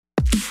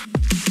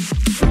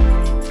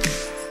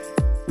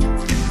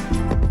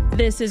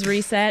This is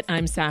Reset.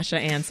 I'm Sasha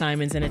Ann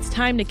Simons, and it's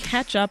time to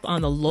catch up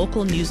on the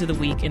local news of the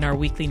week in our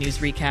weekly news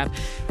recap,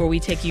 where we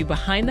take you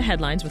behind the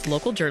headlines with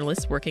local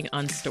journalists working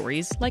on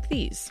stories like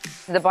these.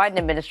 The Biden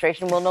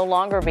administration will no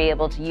longer be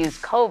able to use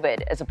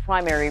COVID as a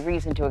primary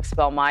reason to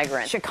expel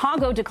migrants.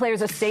 Chicago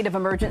declares a state of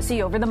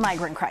emergency over the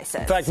migrant crisis.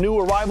 In fact, new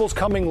arrivals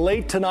coming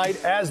late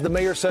tonight as the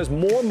mayor says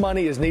more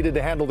money is needed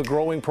to handle the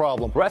growing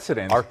problem.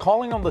 Residents are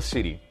calling on the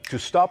city to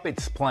stop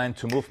its plan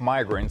to move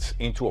migrants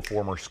into a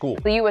former school.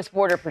 The U.S.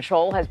 Border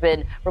Patrol has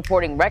been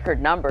reporting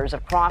record numbers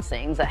of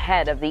crossings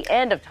ahead of the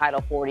end of Title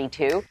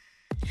 42.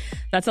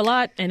 That's a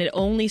lot, and it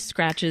only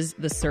scratches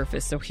the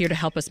surface. So here to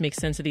help us make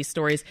sense of these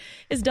stories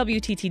is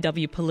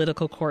WTTW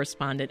political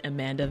correspondent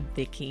Amanda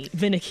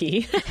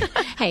Vinicky.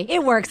 Hey,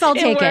 it works. I'll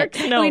take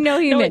it. No, we know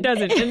you. No, it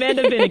doesn't.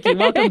 Amanda Vinicky,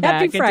 welcome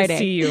back. Happy Friday. Good to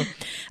see you.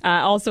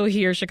 Also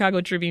here,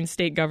 Chicago Tribune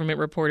state government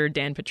reporter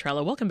Dan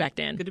Petrella. Welcome back,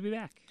 Dan. Good to be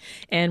back.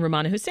 And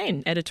Ramana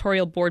Hussein,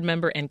 editorial board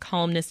member and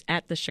columnist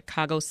at the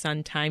Chicago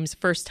Sun-Times.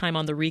 First time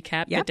on the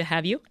recap. Yep. Good to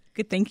have you.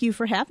 Good. Thank you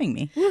for having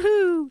me.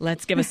 Woohoo!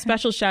 Let's give a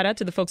special shout out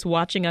to the folks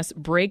watching us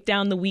break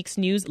down the week's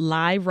news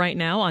live right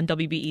now on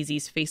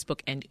WBEZ's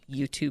Facebook and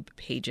YouTube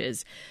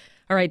pages.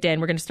 All right, Dan,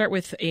 we're going to start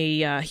with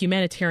a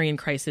humanitarian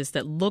crisis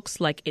that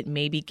looks like it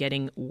may be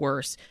getting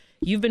worse.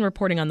 You've been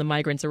reporting on the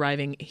migrants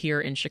arriving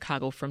here in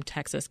Chicago from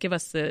Texas. Give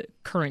us the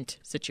current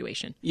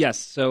situation. Yes.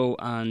 So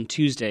on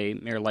Tuesday,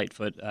 Mayor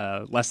Lightfoot,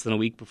 less than a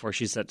week before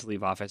she's set to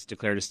leave office,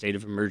 declared a state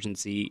of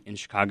emergency in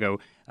Chicago,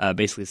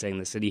 basically saying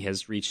the city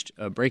has reached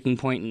a breaking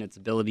point in its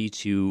ability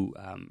to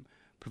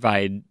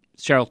provide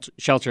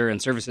shelter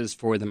and services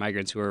for the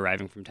migrants who are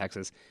arriving from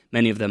Texas.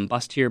 Many of them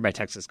bussed here by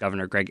Texas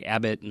Governor Greg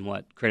Abbott in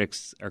what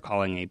critics are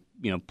calling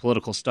a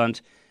political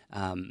stunt.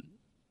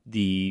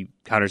 The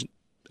counter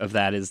of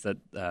that is that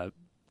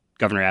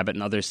Governor Abbott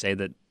and others say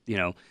that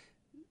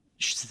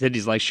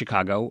cities like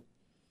Chicago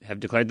have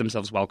declared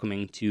themselves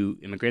welcoming to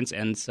immigrants,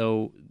 and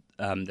so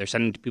they're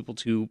sending people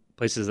to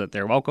places that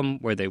they're welcome,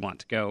 where they want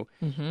to go.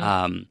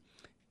 Mm-hmm.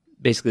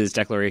 Basically, this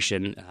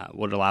declaration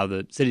would allow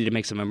the city to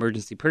make some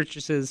emergency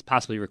purchases,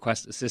 possibly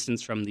request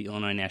assistance from the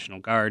Illinois National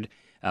Guard,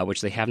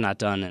 which they have not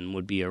done, and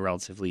would be a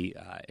relatively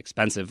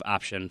expensive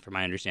option, from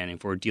my understanding,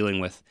 for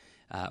dealing with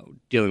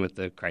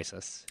the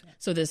crisis.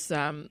 So this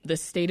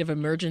state of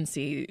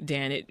emergency,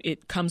 Dan,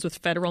 it comes with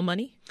federal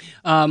money?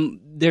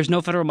 There's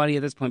no federal money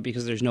at this point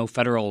because there's no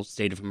federal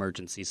state of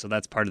emergency. So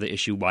that's part of the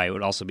issue why it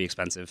would also be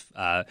expensive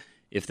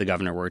if the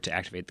governor were to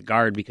activate the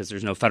Guard, because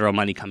there's no federal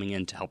money coming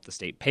in to help the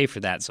state pay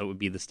for that. So it would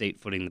be the state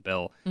footing the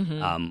bill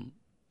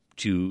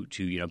to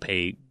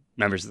pay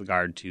members of the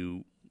Guard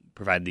to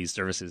provide these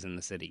services in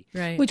the city.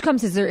 Right. Which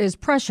comes as there is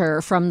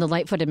pressure from the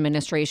Lightfoot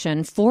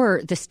administration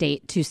for the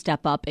state to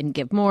step up and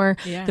give more.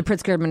 Yeah. The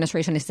Pritzker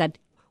administration has said,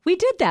 we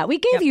did that. We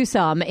gave you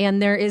some.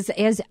 And there is,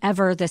 as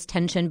ever, this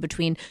tension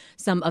between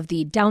some of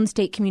the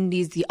downstate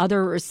communities, the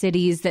other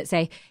cities that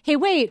say, hey,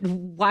 wait,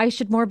 why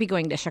should more be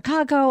going to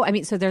Chicago? I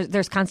mean, so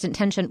there's constant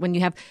tension when you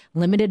have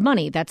limited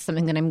money. That's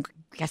something that I'm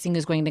guessing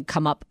is going to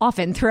come up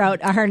often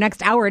throughout our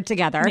next hour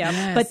together.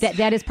 Yes. But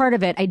that is part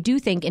of it. I do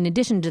think, in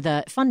addition to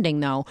the funding,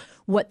 though,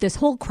 what this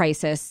whole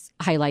crisis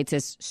highlights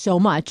is so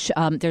much.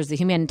 There's the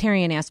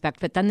humanitarian aspect,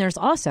 but then there's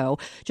also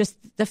just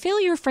the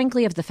failure,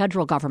 frankly, of the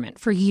federal government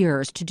for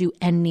years to do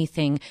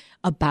anything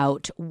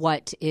about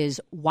what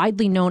is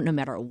widely known, no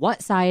matter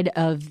what side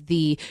of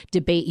the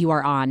debate you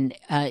are on,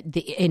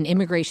 an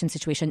immigration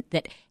situation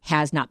that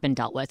has not been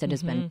dealt with. It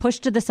has been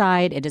pushed to the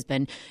side. It has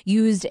been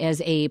used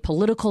as a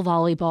political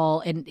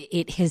volleyball, and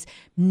it has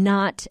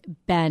not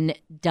been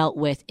dealt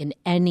with in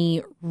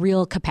any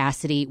real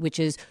capacity, which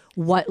is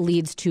what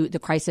leads to the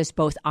crisis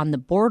both on the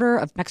border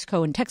of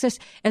Mexico and Texas,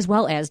 as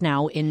well as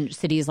now in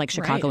cities like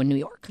Chicago and New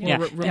York.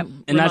 Yeah,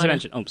 and not to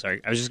mention, I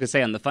was just going to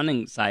say, on the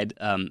funding side,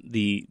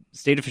 the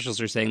state officials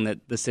are saying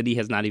that the city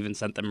has not even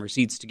sent them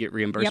receipts to get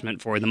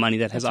reambrsment for the money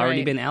that has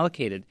already been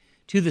allocated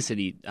to the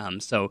city.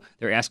 So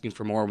they're asking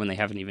for more when they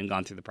haven't even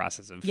gone through the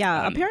process of...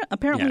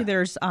 Apparently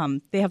there's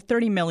they have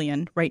 $30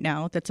 million right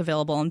now that's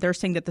available, and they're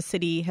saying that the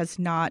city has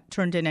not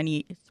turned in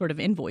any sort of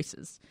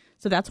invoices.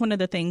 So that's one of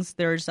the things.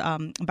 There's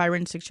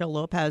Byron Sixto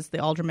Lopez, the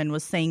alderman,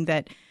 was saying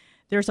that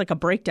there's like a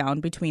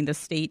breakdown between the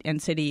state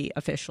and city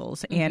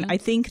officials. And I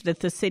think that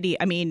the city,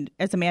 I mean,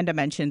 as Amanda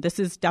mentioned, this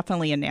is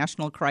definitely a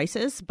national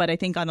crisis. But I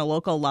think on a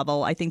local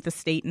level, I think the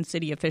state and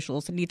city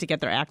officials need to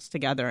get their acts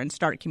together and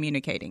start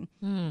communicating.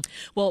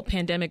 Well,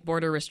 pandemic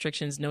border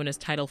restrictions known as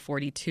Title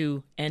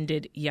 42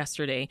 ended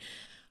yesterday.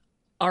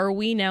 Are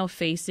we now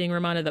facing,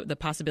 Ramana, the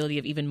possibility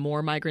of even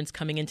more migrants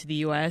coming into the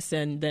U.S.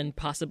 and then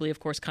possibly, of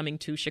course, coming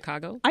to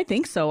Chicago? I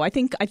think so. I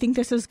think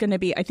this is going to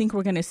be, I think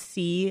we're going to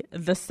see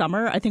this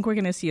summer, I think we're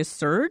going to see a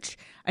surge.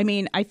 I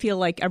mean, I feel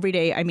like every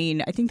day, I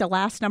mean, I think the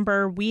last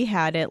number we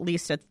had, at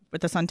least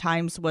with the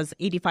Sun-Times, was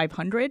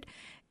 8,500.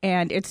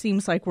 And it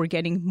seems like we're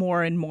getting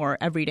more and more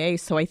every day.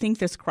 So I think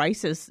this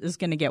crisis is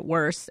going to get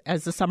worse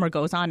as the summer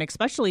goes on,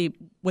 especially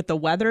with the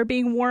weather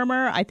being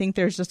warmer. I think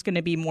there's just going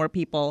to be more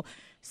people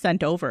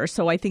sent over.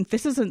 So I think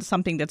this isn't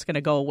something that's going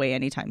to go away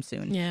anytime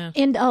soon. Yeah.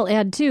 And I'll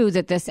add, too,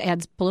 that this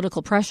adds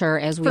political pressure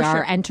as we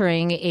are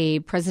entering a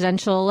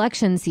presidential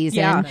election season.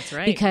 Yeah, that's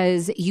right.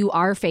 Because you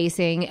are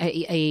facing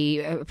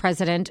a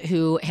president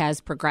who has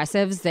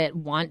progressives that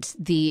want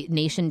the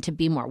nation to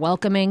be more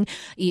welcoming.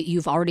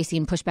 You've already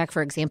seen pushback,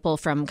 for example,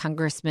 from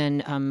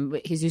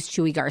Congressman Jesus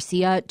Chuy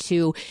Garcia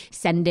to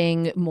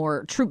sending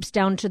more troops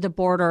down to the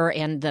border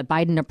and the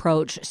Biden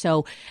approach.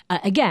 So,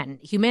 again,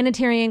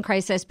 humanitarian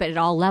crisis, but at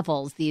all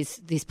levels,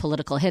 these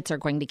political hits are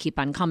going to keep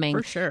on coming.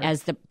 For sure.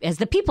 As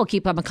the people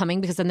keep on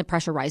coming, because then the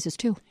pressure rises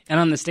too. And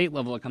on the state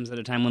level, it comes at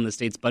a time when the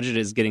state's budget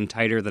is getting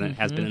tighter than it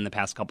has been in the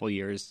past couple of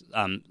years.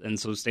 And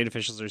so state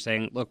officials are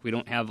saying, look, we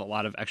don't have a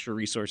lot of extra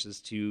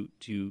resources to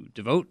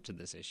devote to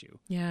this issue.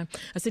 Yeah.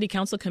 A city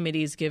council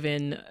committee has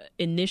given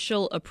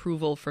initial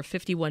approval for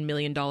 $51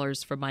 million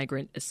for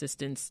migrant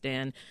assistance,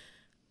 Dan.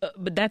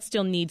 But that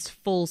still needs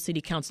full city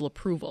council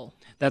approval.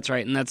 That's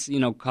right. And that's,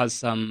 caused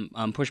some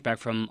pushback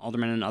from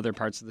aldermen in other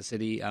parts of the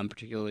city,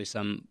 particularly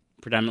some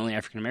predominantly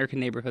African-American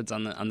neighborhoods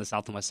on the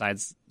south and west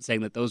sides,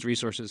 saying that those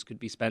resources could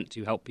be spent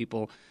to help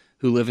people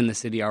who live in the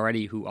city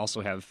already who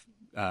also have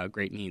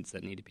great needs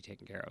that need to be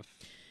taken care of.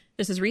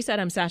 This is Reset.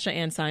 I'm Sasha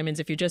Ann Simons.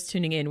 If you're just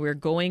tuning in, we're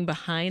going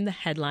behind the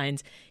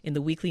headlines in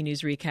the weekly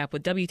news recap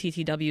with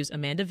WTTW's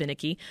Amanda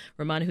Vinicky,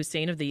 Ramana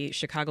Hussein of the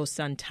Chicago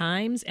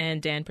Sun-Times,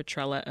 and Dan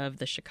Petrella of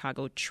the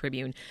Chicago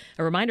Tribune.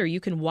 A reminder,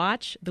 you can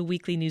watch the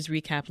weekly news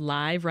recap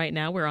live right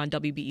now. We're on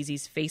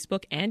WBEZ's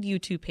Facebook and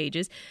YouTube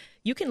pages.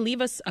 You can leave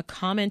us a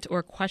comment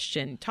or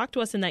question. Talk to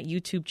us in that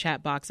YouTube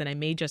chat box, and I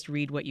may just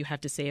read what you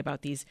have to say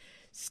about these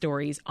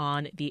stories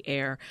on the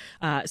air.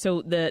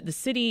 So the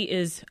city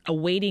is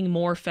awaiting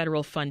more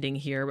federal funding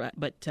here,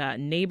 but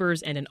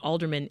neighbors and an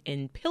alderman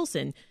in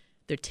Pilsen,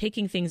 they're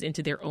taking things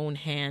into their own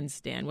hands.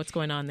 Dan, what's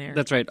going on there?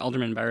 That's right.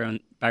 Alderman Byron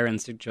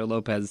Sigcho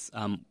Lopez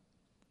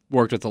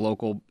worked with a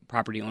local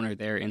property owner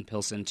there in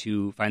Pilsen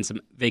to find some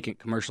vacant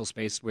commercial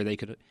space where they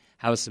could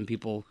house some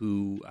people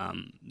who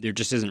there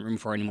just isn't room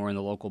for anymore in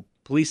the local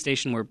police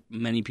station, where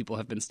many people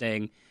have been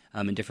staying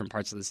in different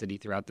parts of the city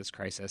throughout this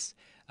crisis.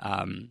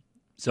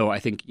 So I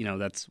think,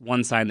 that's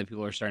one sign that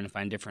people are starting to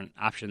find different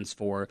options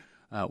for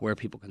where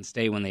people can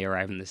stay when they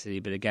arrive in the city.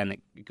 But again,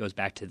 it goes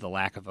back to the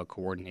lack of a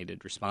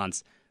coordinated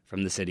response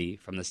from the city,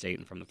 from the state,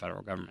 and from the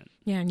federal government.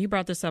 Yeah, and you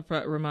brought this up,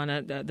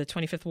 Ramana. The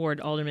 25th Ward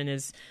alderman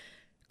is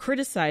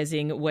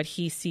criticizing what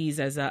he sees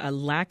as a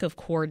lack of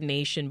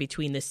coordination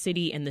between the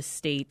city and the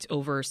state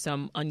over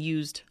some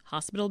unused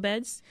hospital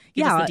beds.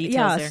 Give us the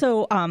details there.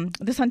 So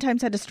the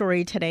Sun-Times had a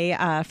story today.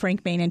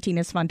 Frank Main and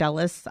Tinas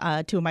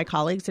Vandellis, two of my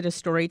colleagues, did a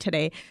story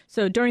today.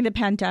 So during the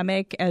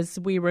pandemic, as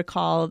we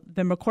recall,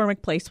 the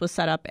McCormick Place was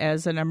set up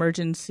as an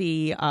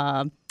emergency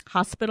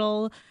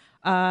hospital,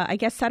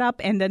 set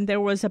up. And then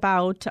there was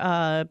about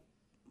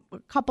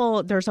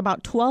there's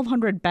about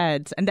 1,200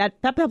 beds. And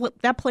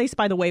that place,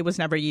 by the way, was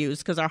never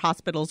used because our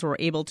hospitals were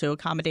able to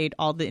accommodate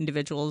all the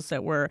individuals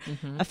that were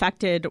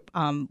affected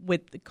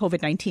with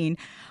COVID-19.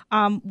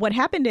 What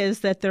happened is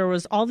that there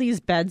was all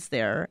these beds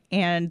there,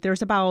 and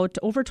there's about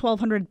over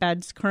 1,200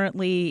 beds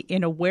currently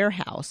in a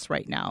warehouse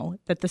right now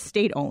that the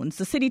state owns.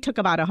 The city took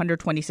about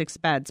 126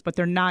 beds, but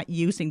they're not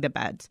using the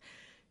beds.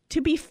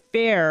 To be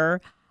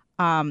fair,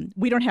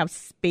 we don't have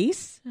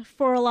space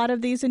for a lot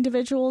of these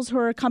individuals who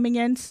are coming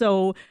in.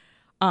 So,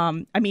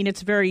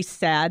 it's very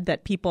sad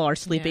that people are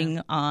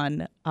sleeping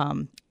on,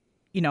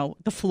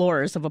 the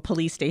floors of a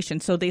police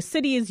station. So the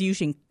city is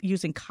using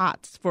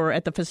cots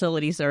at the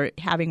facilities they're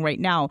having right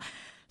now.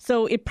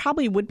 So it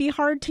probably would be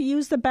hard to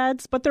use the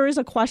beds, but there is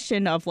a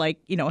question of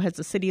has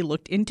the city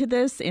looked into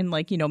this and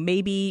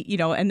maybe,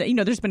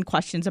 there's been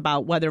questions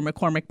about whether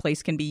McCormick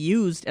Place can be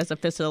used as a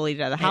facility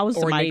to house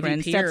the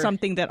migrants. That's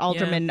something that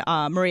Alderman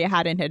Maria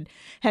Haddon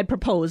had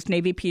proposed,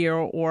 Navy Pier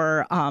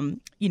or,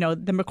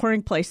 the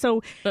McCormick Place.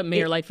 So, but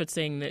Mayor Lightfoot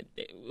saying that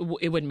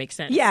it wouldn't make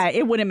sense. Yeah,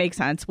 it wouldn't make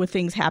sense with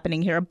things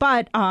happening here.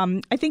 But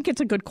I think it's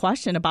a good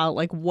question about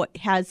what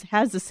has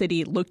the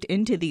city looked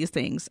into these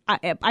things.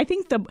 I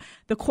think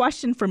the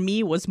question for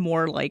me was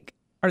more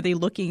are they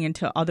looking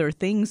into other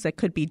things that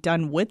could be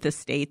done with the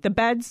state? The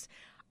beds,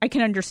 I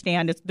can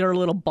understand they're a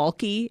little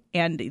bulky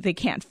and they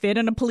can't fit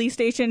in a police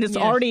station. It's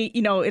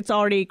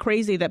already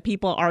crazy that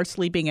people are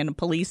sleeping in a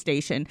police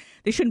station.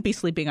 They shouldn't be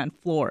sleeping on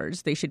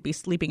floors. They should be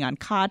sleeping on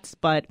cots.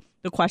 But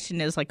the question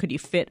is, could you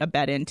fit a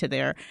bed into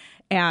there?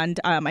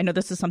 And I know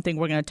this is something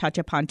we're going to touch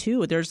upon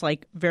too. There's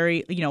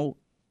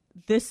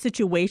this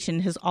situation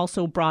has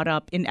also brought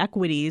up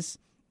inequities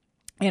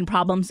and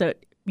problems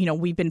that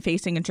we've been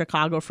facing in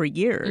Chicago for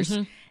years.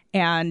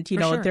 And,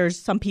 there's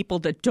some people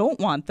that don't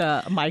want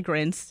the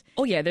migrants.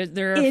 Oh, yeah.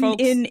 There are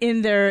folks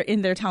in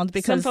their towns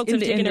because some folks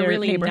have taken a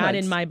really not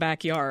in my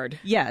backyard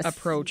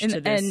approach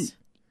to this.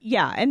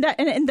 And that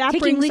taking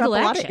brings legal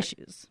up a lot action. of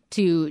issues.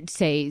 to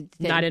say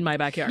that not in my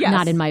backyard.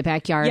 Not in my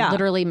backyard. Yeah.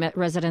 Literally,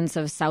 residents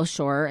of South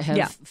Shore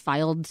have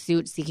filed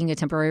suit seeking a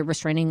temporary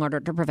restraining order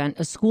to prevent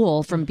a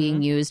school from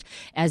being used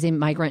as a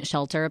migrant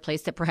shelter, a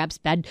place that perhaps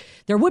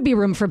there would be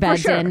room for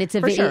beds in. It's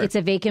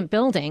a vacant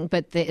building,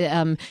 but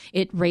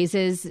it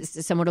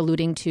raises, somewhat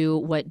alluding to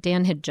what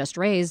Dan had just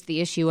raised,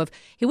 the issue of,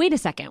 hey, wait a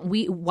second,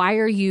 why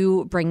are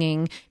you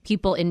bringing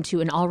people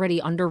into an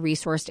already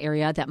under-resourced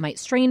area that might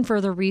strain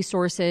further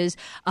resources?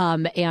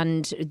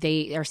 And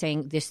they are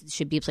saying this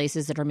should be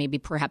places that are maybe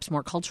perhaps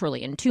more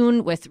culturally in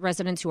tune with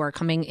residents who are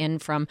coming in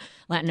from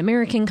Latin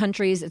American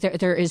countries.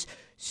 There is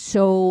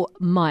so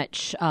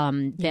much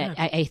that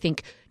I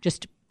think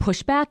just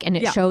pushback, and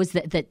it shows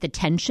that the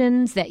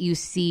tensions that you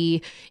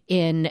see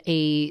in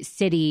a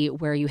city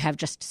where you have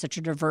just such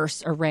a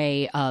diverse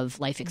array of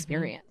life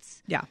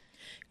experience. Yeah.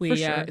 We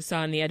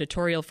saw in the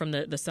editorial from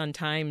the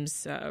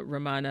Sun-Times,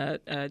 Romana,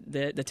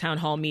 the town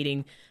hall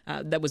meeting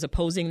that was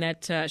opposing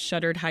that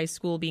shuttered high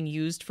school being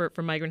used for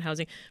migrant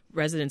housing.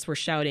 Residents were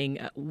shouting,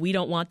 "We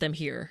don't want them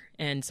here,"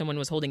 and someone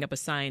was holding up a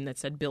sign that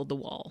said, "Build the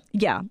wall."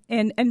 Yeah,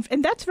 and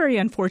that's very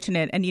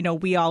unfortunate. And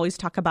we always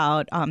talk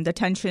about the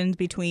tensions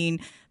between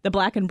the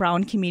Black and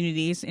Brown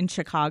communities in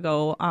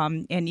Chicago.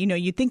 And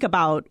you think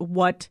about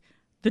what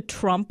the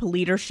Trump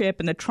leadership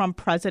and the Trump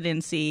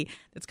presidency,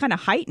 that's kind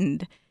of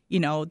heightened.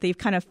 They've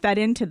kind of fed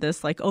into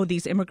this, like, oh,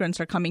 these immigrants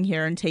are coming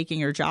here and taking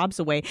your jobs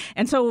away.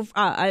 And so,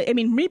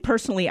 me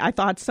personally, I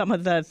thought some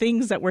of the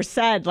things that were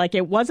said, like,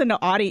 it wasn't an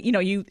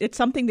audio, it's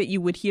something that you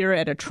would hear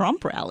at a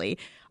Trump rally.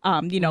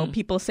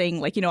 People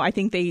saying, like, I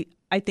think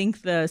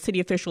the city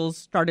officials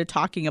started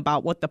talking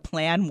about what the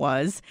plan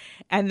was.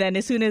 And then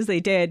as soon as they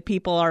did,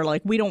 people are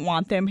like, we don't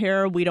want them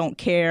here. We don't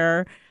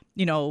care.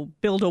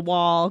 Build a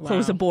wall,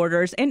 close the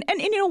borders. And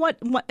you know what?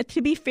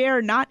 To be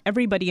fair, not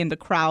everybody in the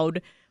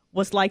crowd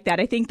was like that.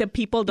 I think the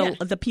people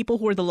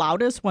who were the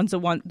loudest ones, the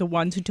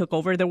ones who took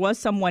over. There was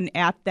someone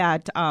at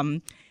that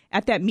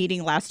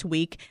meeting last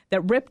week that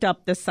ripped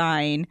up the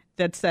sign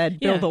that said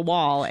 "Build a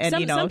wall," and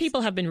some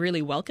people have been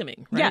really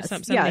welcoming. Right? Yes,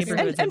 some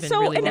neighborhoods have been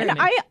really welcoming.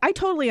 I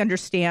totally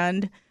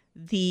understand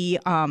the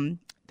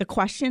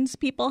questions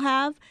people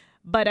have.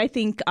 But I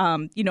think,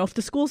 if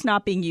the school's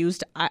not being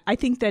used, I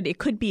think that it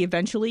could be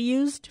eventually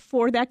used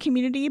for that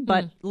community.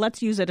 But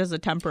let's use it as a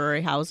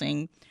temporary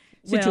housing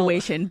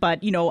situation.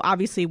 But,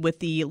 obviously with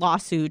the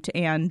lawsuit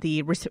and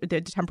the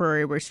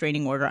temporary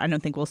restraining order, I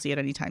don't think we'll see it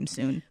anytime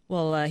soon.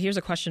 Well, here's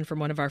a question from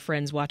one of our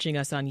friends watching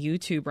us on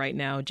YouTube right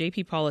now.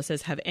 JP Paula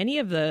says, have any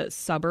of the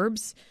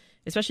suburbs,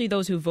 especially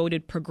those who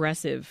voted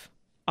progressive,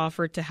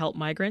 offered to help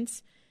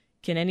migrants?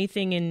 Can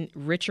anything in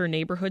richer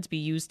neighborhoods be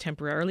used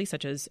temporarily,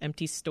 such as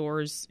empty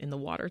stores in the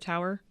water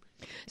tower?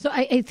 So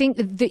I think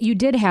that you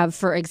did have,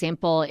 for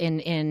example,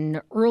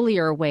 in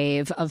earlier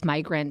wave of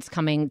migrants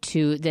coming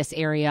to this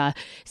area,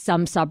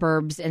 some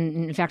suburbs, and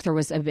in fact there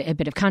was a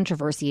bit of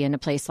controversy in a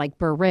place like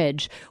Burr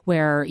Ridge,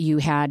 where you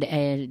had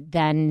a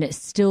then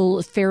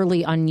still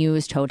fairly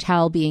unused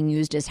hotel being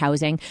used as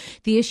housing.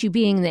 The issue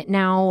being that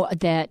now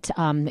that,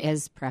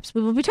 as perhaps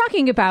we will be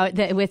talking about,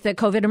 that with the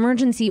COVID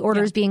emergency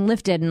orders being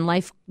lifted and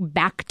life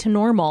back to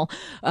normal,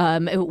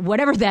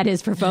 whatever that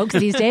is for folks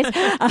these days,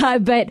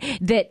 but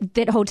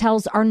that hotels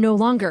are no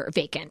longer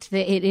vacant.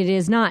 It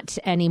is not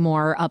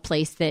anymore a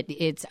place that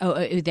it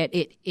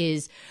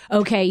is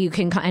okay. You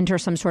can enter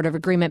some sort of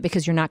agreement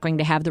because you're not going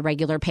to have the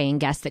regular paying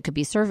guests that could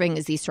be serving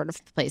as these sort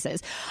of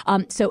places.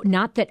 So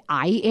not that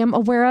I am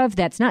aware of.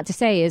 That's not to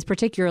say is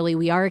particularly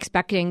we are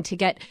expecting to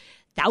get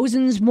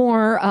thousands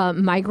more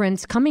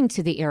migrants coming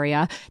to the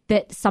area,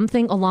 that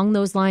something along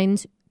those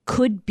lines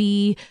could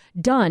be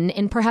done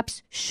and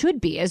perhaps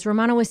should be. As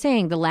Romano was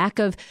saying, the lack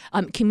of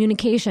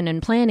communication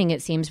and planning,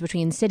 it seems,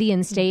 between city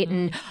and state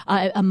and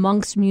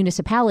amongst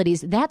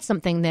municipalities, that's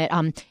something that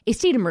a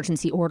state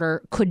emergency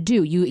order could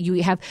do.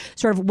 You have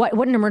sort of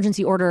what an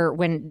emergency order,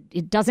 when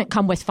it doesn't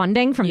come with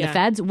funding from the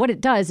feds, what it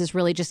does is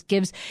really just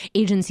gives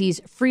agencies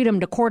freedom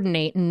to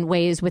coordinate in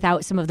ways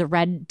without some of the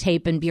red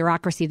tape and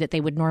bureaucracy that they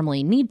would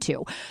normally need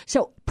to.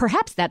 So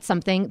perhaps that's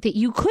something that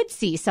you could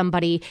see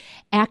somebody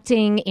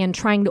acting and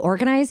trying to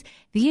organize.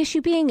 The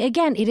issue being,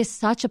 again, it is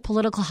such a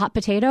political hot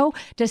potato.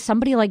 Does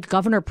somebody like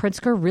Governor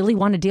Pritzker really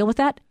want to deal with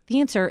that?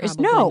 The answer is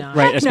no. Not.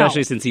 Right,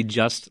 especially since he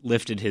just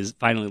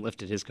finally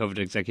lifted his COVID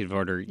executive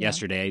order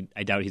yesterday.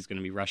 I doubt he's going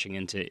to be rushing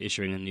into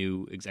issuing a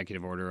new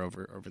executive order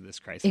over this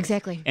crisis.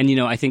 Exactly. And,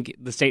 I think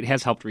the state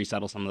has helped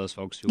resettle some of those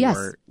folks who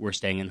were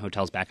staying in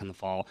hotels back in the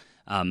fall.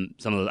 I'm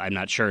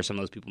not sure some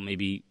of those people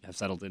maybe have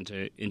settled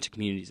into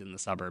communities in the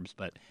suburbs,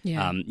 but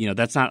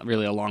that's not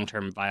really a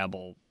long-term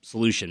viable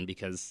solution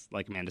because,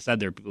 like Amanda said,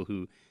 there are people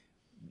who,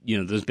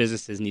 those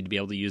businesses need to be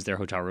able to use their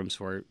hotel rooms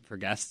for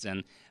guests,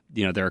 and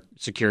there are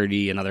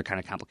security and other kind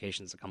of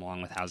complications that come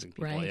along with housing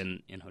people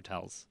in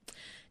hotels.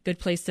 Good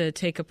place to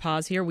take a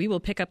pause here. We will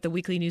pick up the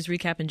weekly news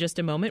recap in just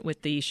a moment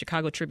with the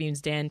Chicago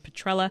Tribune's Dan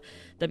Petrella,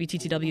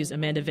 WTTW's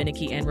Amanda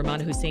Vinicky, and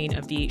Romana Hussein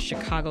of the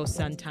Chicago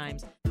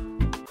Sun-Times.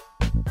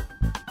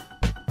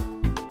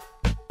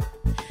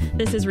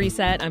 This is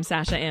Reset. I'm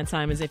Sasha Ann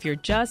Simons. If you're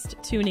just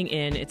tuning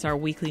in, it's our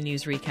weekly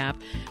news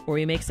recap where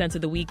we make sense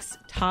of the week's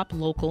top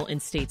local and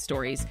state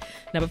stories.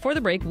 Now, before the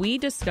break, we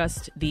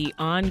discussed the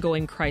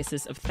ongoing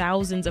crisis of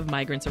thousands of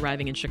migrants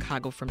arriving in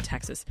Chicago from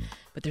Texas.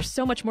 But there's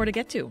so much more to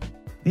get to.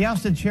 The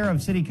ousted chair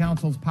of City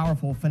Council's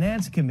powerful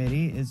Finance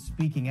Committee is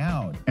speaking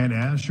out. And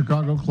as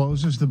Chicago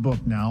closes the book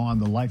now on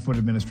the Lightfoot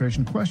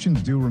administration,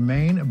 questions do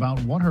remain about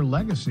what her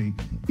legacy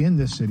in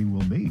this city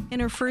will be. In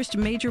her first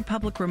major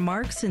public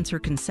remarks since her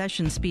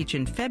concession speech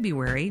in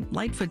February,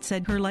 Lightfoot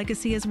said her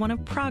legacy is one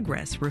of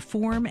progress,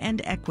 reform,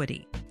 and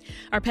equity.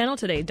 Our panel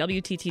today,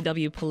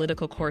 WTTW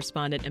political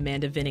correspondent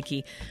Amanda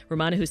Vinicky,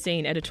 Romana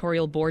Hussein,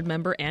 editorial board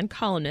member and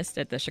columnist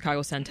at the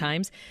Chicago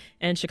Sun-Times,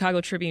 and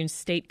Chicago Tribune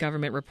state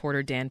government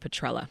reporter Dan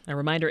Petrella. A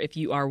reminder, if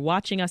you are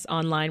watching us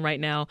online right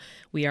now,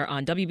 we are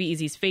on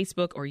WBEZ's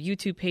Facebook or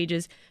YouTube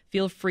pages.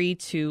 Feel free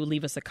to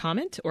leave us a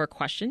comment or a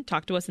question.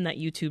 Talk to us in that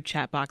YouTube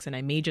chat box, and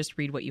I may just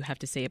read what you have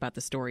to say about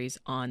the stories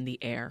on the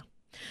air.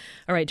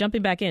 All right,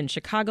 jumping back in,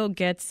 Chicago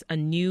gets a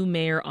new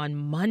mayor on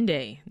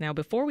Monday. Now,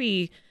 before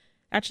we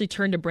actually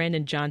turn to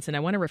Brandon Johnson, I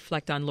want to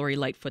reflect on Lori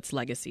Lightfoot's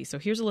legacy. So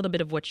here's a little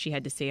bit of what she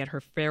had to say at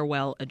her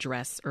farewell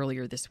address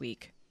earlier this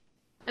week.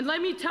 And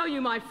let me tell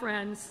you, my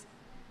friends,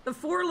 the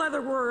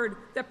four-letter word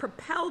that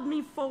propelled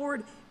me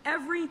forward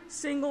every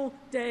single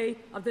day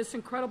of this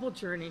incredible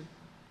journey,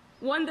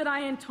 one that I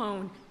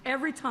intoned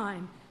every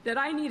time that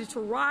I needed to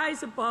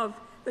rise above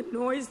the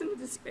noise and the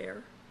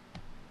despair.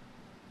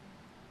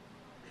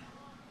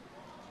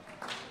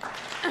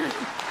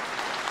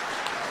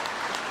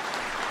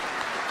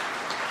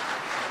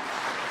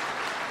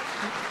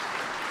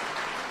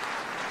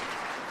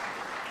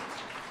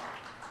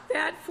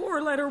 That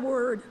four-letter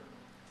word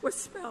was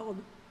spelled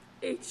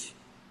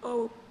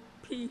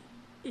H-O-P-E.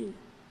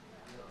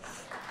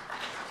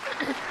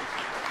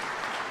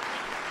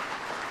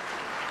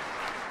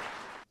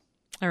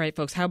 All right,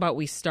 folks, how about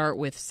we start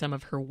with some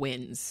of her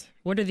wins?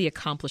 What are the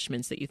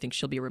accomplishments that you think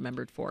she'll be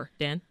remembered for?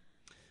 Dan?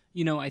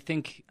 You know, I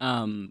think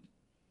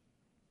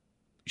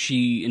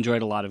she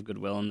enjoyed a lot of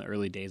goodwill in the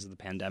early days of the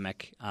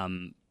pandemic.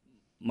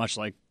 Much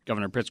like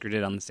Governor Pritzker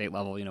did on the state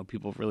level, you know,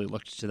 people really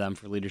looked to them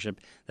for leadership.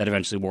 That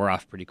eventually wore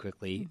off pretty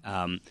quickly.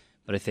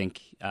 But I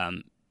think,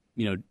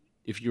 you know,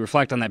 if you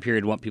reflect on that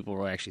period, what people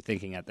were actually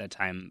thinking at that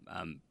time,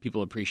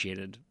 people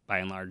appreciated, by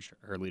and large,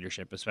 her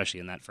leadership,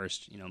 especially in that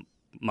first, you know,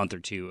 month or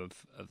two of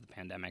the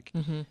pandemic.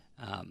 Mm-hmm.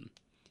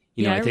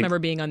 I remember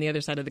being on the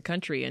other side of the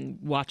country and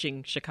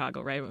watching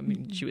Chicago, right? I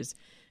mean,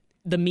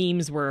 the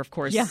memes were, of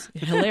course,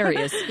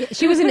 hilarious.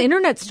 She was an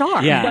internet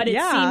star. Yeah. But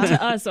it seemed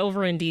to us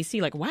over in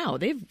D.C. like, wow,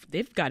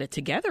 they've got it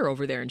together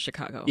over there in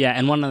Chicago. Yeah,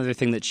 and one other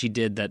thing that she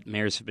did that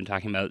mayors have been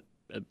talking about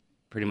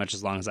pretty much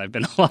as long as I've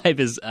been alive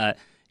is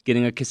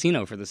getting a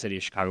casino for the city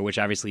of Chicago, which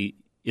obviously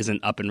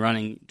isn't up and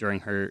running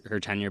during her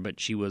tenure, but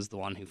she was the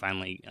one who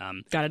finally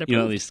got it approved. You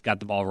know, at least got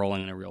the ball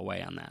rolling in a real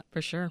way on that.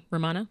 For sure.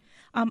 Romana?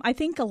 I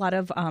think a lot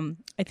of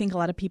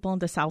people in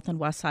the South and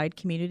West Side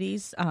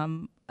communities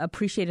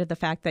appreciated the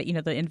fact that, you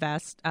know, the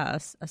Invest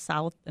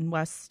South and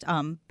West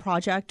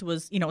project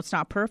was, you know, it's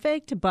not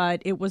perfect,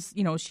 but it was,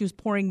 you know, she was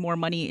pouring more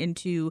money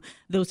into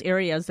those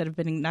areas that have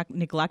been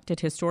neglected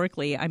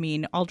historically. I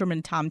mean,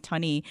 Alderman Tom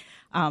Tunney,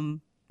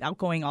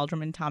 outgoing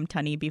Alderman Tom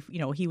Tunney, you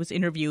know, he was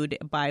interviewed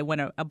by one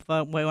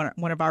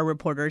of our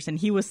reporters, and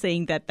he was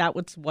saying that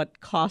was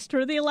what cost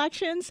her the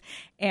elections.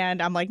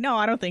 And I'm like, no,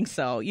 I don't think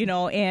so. You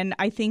know, and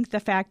I think the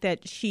fact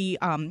that she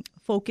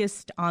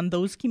focused on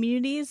those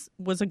communities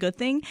was a good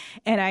thing.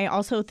 And I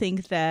also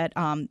think that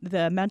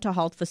the mental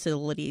health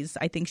facilities,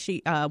 I think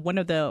she one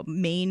of the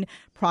main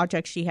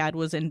projects she had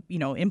was in, you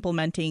know,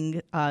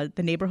 implementing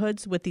the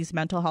neighborhoods with these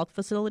mental health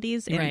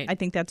facilities. And right. I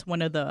think that's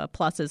one of the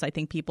pluses I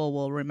think people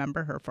will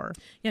remember her for.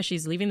 Yeah,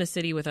 she's leaving the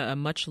city with a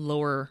much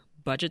lower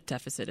budget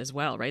deficit as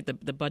well, right?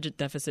 The budget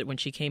deficit when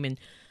she came in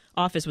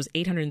office was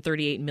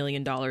 $838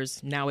 million.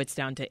 Now it's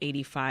down to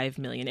 $85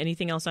 million.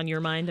 Anything else on your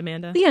mind,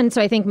 Amanda? Yeah, and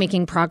so I think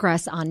making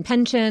progress on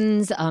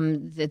pensions,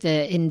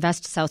 the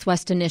Invest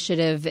Southwest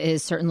initiative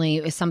is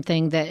certainly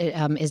something that,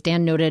 as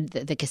Dan noted,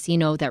 the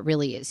casino, that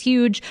really is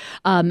huge.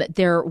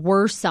 There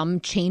were some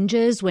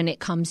changes when it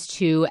comes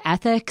to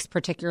ethics,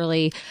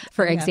 particularly,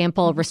 for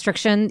example,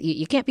 restriction.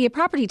 You can't be a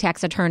property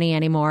tax attorney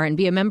anymore and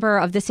be a member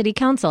of the city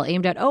council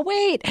aimed at,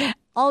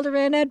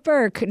 Alderman Ed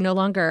Burke, no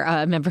longer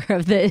a member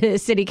of the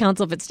city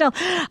council, but still.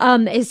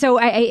 So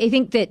I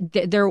think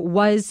that there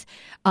was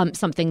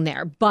something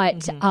there.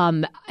 But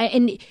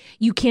and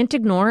you can't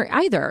ignore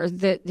either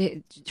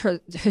the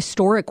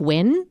historic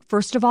win,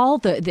 first of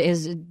all,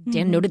 as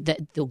Dan noted,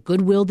 the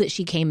goodwill that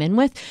she came in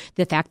with,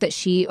 the fact that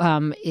she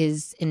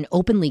is an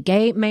openly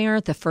gay mayor,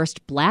 the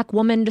first Black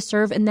woman to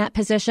serve in that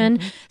position,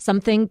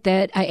 something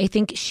that I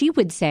think she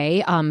would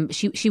say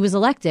she was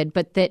elected,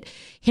 but that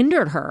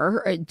hindered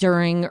her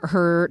during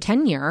her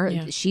tenure.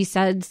 Yeah. She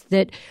says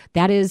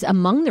that is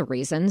among the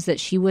reasons that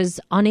she was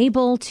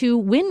unable to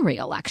win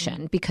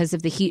re-election because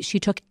of the heat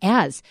she took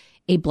as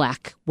a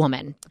Black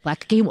woman,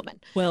 Black gay woman.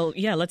 Well,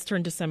 yeah, let's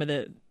turn to some of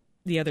the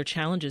the other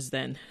challenges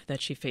then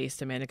that she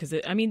faced, Amanda? Because,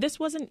 this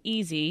wasn't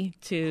easy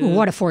to...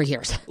 What a 4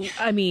 years.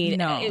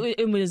 No.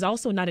 It was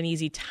also not an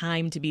easy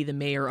time to be the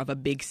mayor of a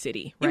big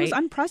city, right? It was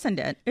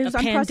unprecedented.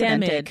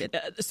 Pandemic,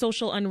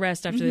 social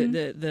unrest after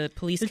the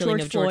police killing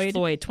of George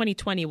Floyd.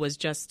 2020 was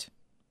just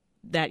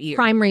that year.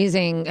 Crime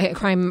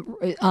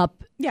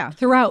up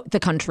throughout the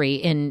country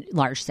in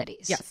large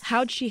cities. Yes.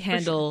 How'd she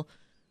handle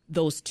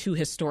those two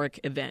historic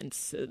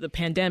events, the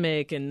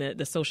pandemic and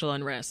the social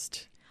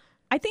unrest?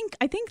 I think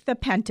the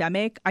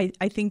pandemic, I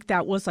think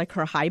that was like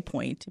her high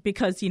point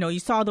because, you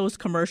saw those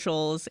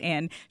commercials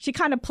and she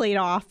kind of played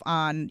off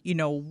on,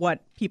 what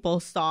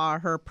people saw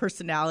her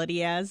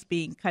personality as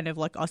being kind of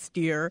like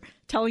austere,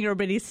 telling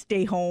everybody to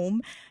stay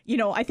home.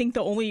 I think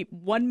the only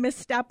one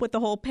misstep with the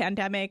whole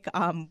pandemic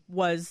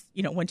was,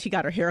 when she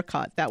got her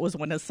haircut. That was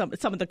one of some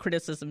of the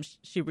criticisms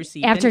she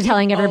received. After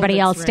telling everybody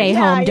else, stay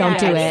home, don't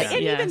do it.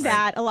 And even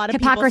that, a lot of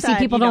hypocrisy people said,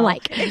 people don't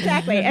like.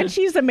 Exactly. And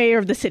she's the mayor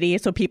of the city.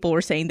 So people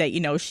were saying that,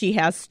 she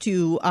has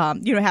to,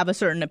 have a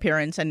certain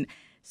appearance. And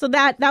so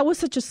that was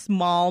such a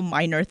small,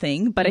 minor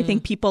thing. But I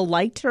think people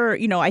liked her.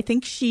 I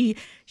think she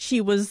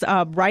was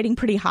riding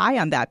pretty high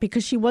on that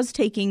because she was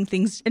taking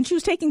things, and she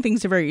was taking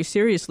things very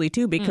seriously,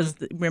 too, because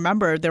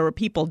remember, there were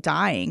people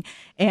dying.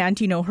 And,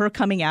 her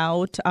coming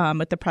out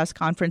at the press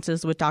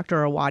conferences with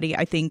Dr. Awadi,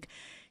 I think,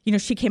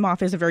 she came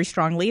off as a very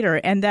strong leader.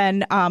 And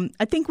then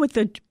I think with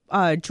the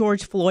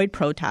George Floyd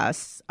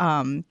protests,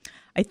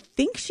 I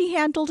think she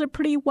handled it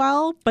pretty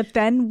well, but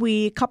then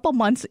a couple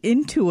months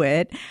into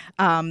it,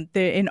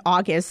 in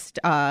August,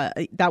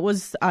 that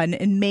was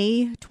in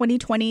May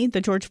 2020,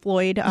 the George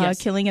Floyd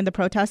killing and the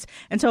protests.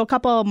 And so a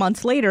couple of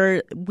months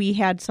later, we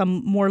had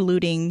some more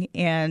looting,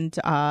 and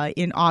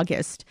in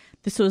August,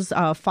 this was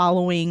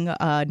following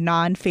a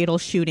non-fatal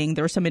shooting.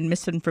 There was some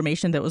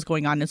misinformation that was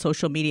going on in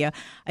social media.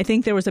 I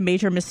think there was a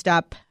major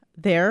misstep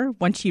there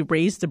when she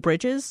raised the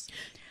bridges.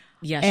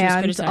 Yeah, she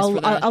was criticized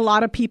for that. A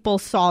lot of people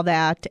saw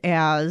that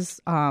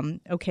as,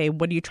 okay,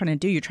 what are you trying to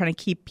do? You're trying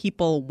to keep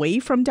people away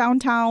from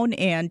downtown,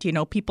 and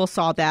people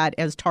saw that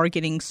as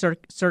targeting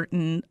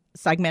certain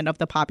segment of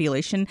the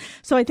population.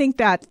 So I think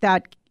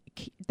that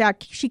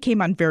she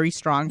came on very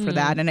strong for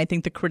that, and I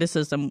think the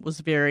criticism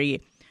was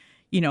very,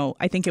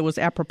 I think it was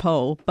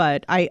apropos.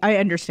 But I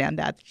understand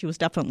that she was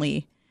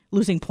definitely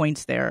losing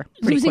points there.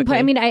 Losing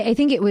points. I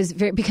think it was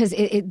very, because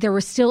there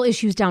were still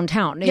issues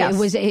downtown.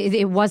 Yes.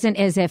 It wasn't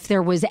as if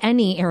there was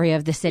any area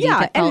of the city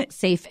that felt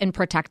safe and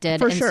protected.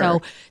 For sure.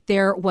 So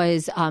there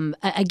was,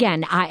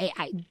 again,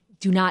 I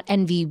do not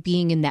envy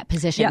being in that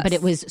position, but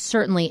it was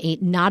certainly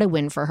not a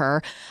win for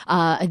her.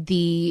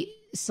 The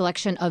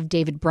selection of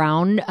David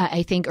Brown,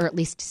 I think, or at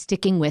least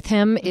sticking with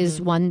him,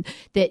 is one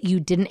that you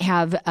didn't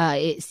have,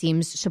 it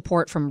seems,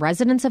 support from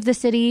residents of the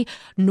city,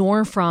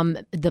 nor from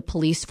the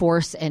police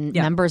force and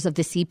members of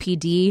the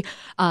CPD.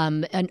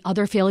 And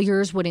other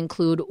failures would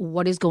include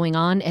what is going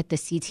on at the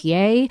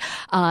CTA.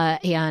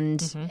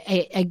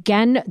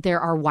 Again, there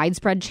are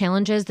widespread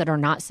challenges that are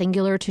not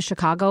singular to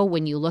Chicago.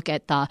 When you look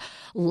at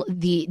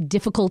the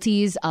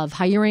difficulties of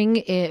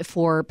hiring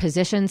for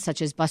positions such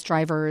as bus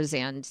drivers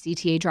and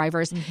CTA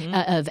drivers,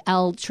 of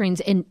L trains,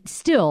 and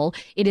still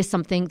it is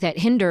something that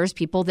hinders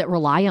people that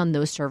rely on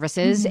those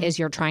services as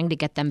you're trying to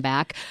get them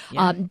back.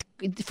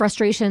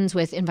 Frustrations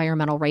with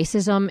environmental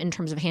racism in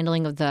terms of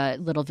handling of the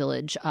Little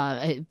Village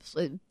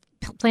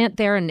plant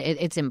there and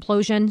its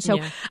implosion. So,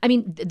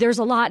 there's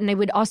a lot. And I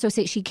would also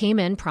say she came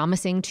in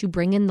promising to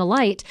bring in the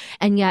light,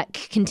 and yet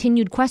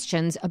continued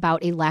questions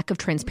about a lack of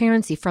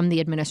transparency from the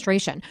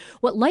administration.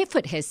 What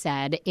Lightfoot has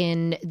said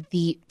in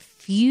the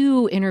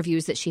few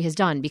interviews that she has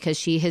done, because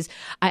she has,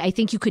 I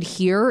think you could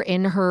hear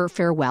in her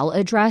farewell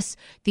address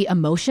the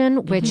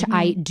emotion, which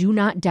I do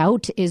not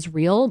doubt is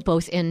real,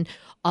 both in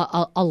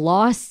a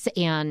loss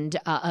and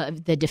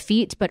the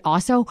defeat, but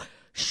also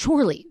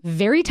surely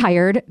very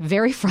tired,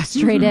 very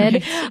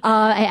frustrated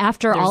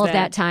after all of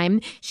that time.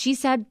 She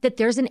said that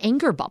there's an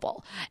anger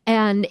bubble.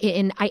 And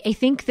I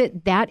think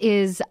that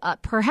is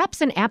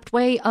perhaps an apt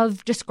way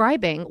of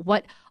describing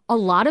what a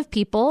lot of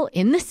people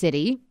in the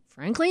city,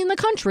 frankly, in the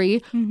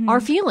country,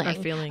 are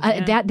feeling.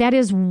 That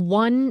is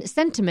one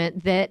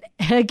sentiment that,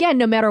 again,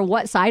 no matter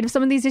what side of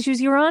some of these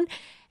issues you're on,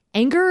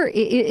 anger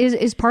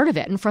is part of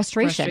it, and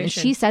frustration. And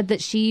she said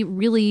that she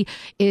really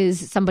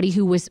is somebody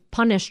who was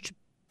punished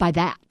by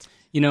that.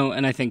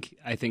 And I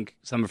think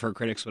some of her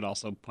critics would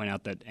also point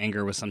out that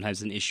anger was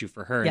sometimes an issue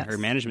for her and her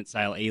management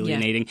style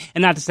alienating.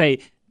 And not to say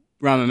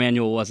Rahm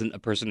Emanuel wasn't a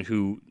person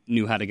who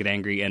knew how to get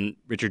angry, and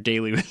Richard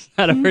Daley was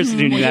not a person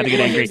who knew how to get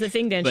angry. Here's the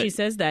thing, Dan. She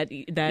says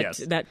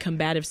that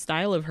combative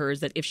style of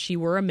hers, that if she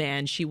were a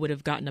man, she would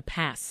have gotten a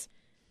pass.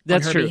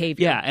 That's on her true.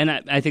 behavior. Yeah, and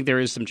I think there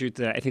is some truth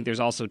to that. I think there's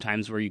also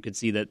times where you could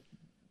see that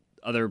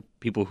other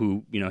people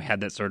who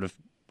had that sort of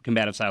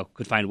combative style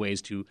could find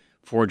ways to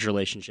forge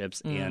relationships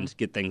and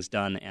get things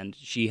done, and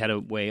she had a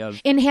way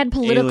of and had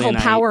political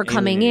power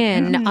coming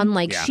in,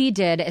 unlike she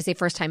did as a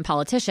first-time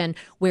politician,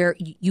 where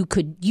you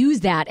could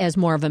use that as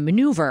more of a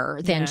maneuver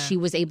than she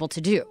was able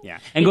to do. Yeah,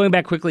 and going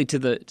back quickly to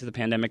the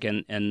pandemic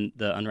and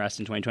the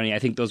unrest in 2020, I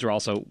think those are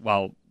also,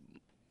 while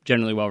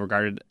generally well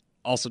regarded,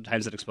 also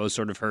times that exposed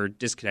sort of her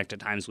disconnect at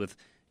times with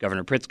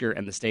Governor Pritzker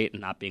and the state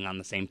and not being on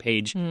the same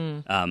page.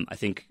 I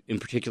think in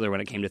particular when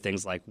it came to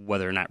things like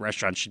whether or not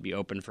restaurants should be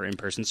open for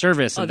in-person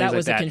service and things that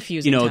was like a that.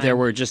 confusing time. There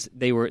were just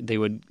there was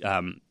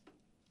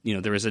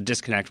a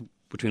disconnect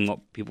between what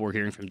people were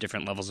hearing from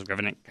different levels of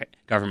government,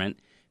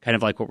 kind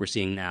of like what we're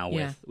seeing now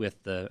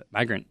with the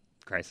migrant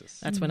crisis.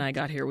 That's when I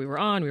got here. We were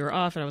on, we were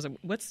off, and I was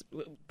like,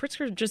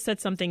 Pritzker just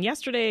said something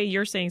yesterday,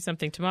 you're saying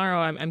something tomorrow.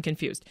 I'm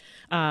confused.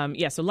 So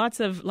lots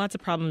of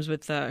problems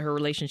with her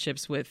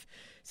relationships with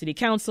City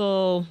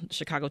Council,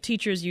 Chicago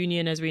Teachers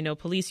Union, as we know,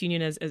 Police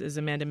Union, as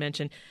Amanda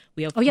mentioned.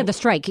 We have the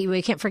strike.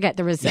 We can't forget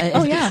there was a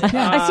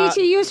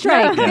CTU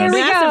strike. Yeah. There we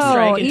Massive go.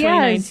 strike in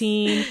Yes.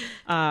 2019.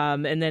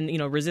 And then,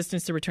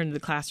 resistance to return to the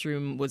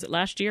classroom, was it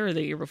last year or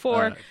the year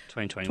before?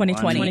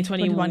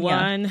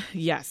 2021.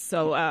 Yes.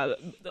 So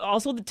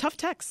also the tough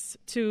texts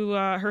to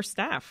her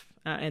staff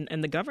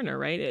and the governor,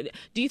 right?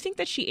 Do you think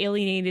that she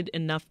alienated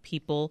enough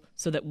people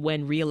so that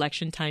when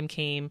re-election time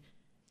came,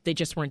 they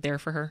just weren't there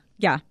for her?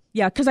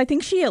 Yeah, because I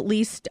think she at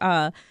least,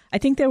 I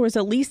think there was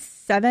at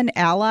least 7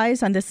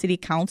 allies on the city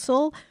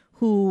council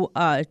who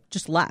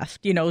just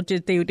left.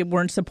 They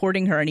weren't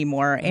supporting her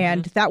anymore,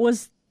 and that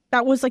was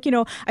like,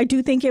 I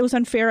do think it was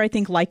unfair. I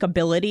think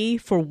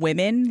likability for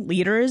women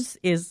leaders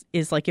is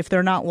like if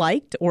they're not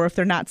liked or if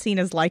they're not seen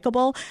as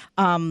likable.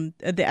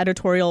 The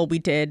editorial we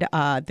did,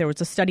 there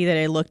was a study that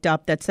I looked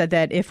up that said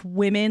that if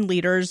women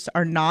leaders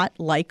are not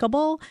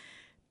likable,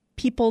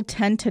 people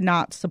tend to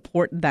not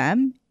support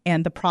them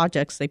and the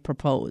projects they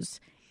propose.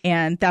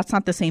 And that's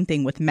not the same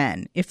thing with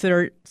men. If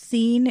they're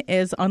seen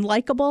as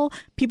unlikable,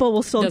 people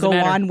will still go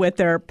on with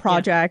their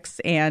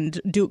projects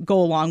and go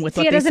along with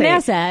what they say. See it as an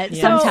asset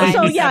sometimes.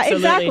 So yeah, Absolutely.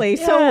 exactly.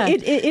 Yeah. So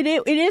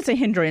it is a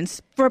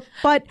hindrance.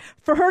 But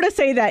for her to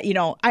say that,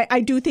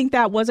 I do think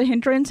that was a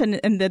hindrance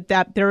and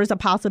that there is a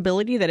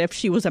possibility that if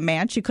she was a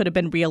man, she could have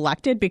been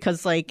reelected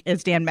because, like,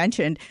 as Dan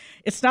mentioned,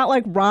 it's not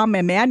like Rahm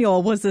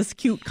Emanuel was this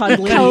cute,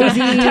 cuddly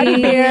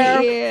teddy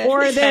bear,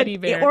 or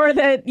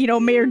that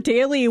Mayor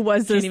Daley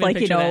was this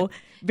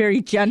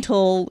very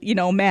gentle,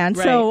 man.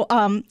 Right. So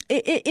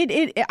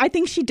I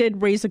think she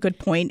did raise a good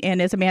point.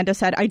 And as Amanda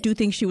said, I do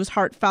think she was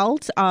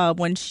heartfelt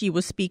when she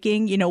was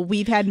speaking.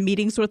 We've had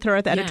meetings with her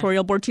at the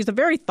editorial board. She's a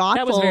very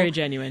thoughtful. That was very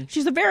genuine.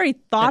 She's a very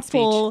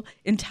thoughtful,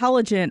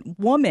 intelligent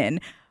woman.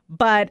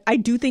 But I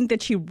do think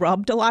that she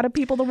rubbed a lot of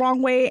people the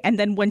wrong way. And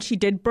then when she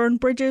did burn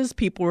bridges,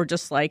 people were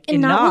just like, and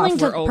enough. not willing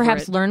to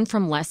perhaps learn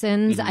from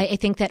lessons. I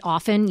think that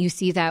often you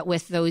see that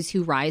with those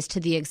who rise to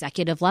the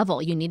executive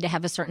level. You need to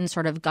have a certain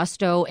sort of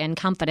gusto and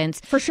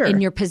confidence in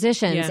your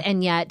positions. Yeah.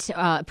 And yet,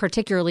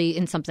 particularly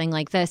in something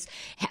like this,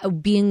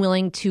 being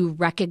willing to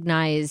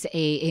recognize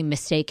a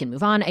mistake and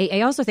move on. I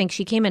also think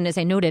she came in, as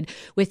I noted,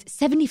 with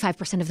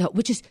 75% of the vote,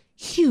 which is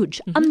huge,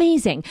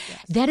 amazing.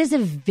 Yes. That is a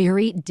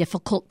very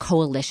difficult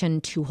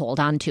coalition to hold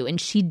on to. And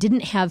she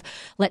didn't have,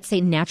 let's say,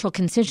 natural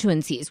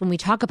constituencies. When we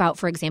talk about,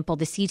 for example,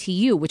 the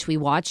CTU, which we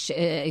watched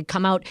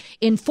come out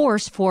in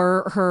force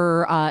for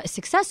her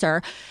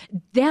successor,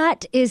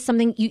 that is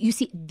something you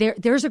see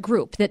there's a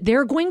group that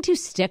they're going to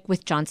stick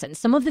with Johnson.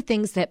 Some of the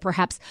things that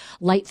perhaps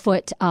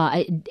Lightfoot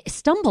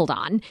stumbled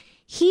on,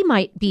 he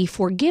might be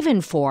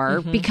forgiven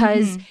for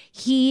because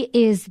he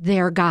is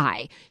their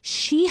guy.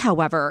 She,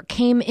 however,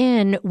 came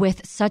in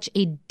with such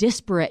a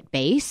disparate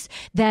base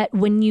that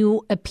when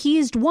you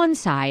appeased one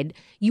side,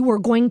 you were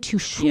going to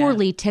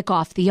surely tick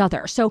off the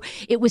other. So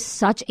it was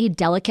such a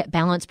delicate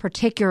balance,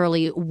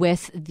 particularly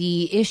with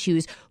the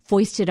issues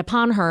foisted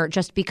upon her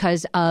just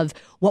because of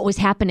what was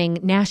happening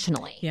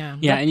nationally. Yeah,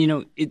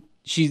 and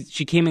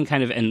She came in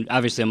kind of, and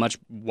obviously a much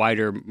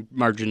wider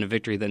margin of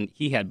victory than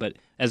he had, but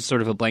as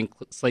sort of a blank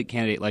slate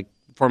candidate like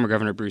former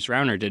Governor Bruce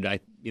Rauner did,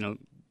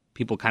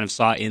 people kind of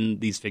saw in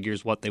these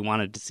figures what they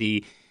wanted to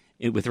see.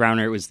 With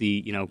Rauner, it was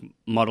the,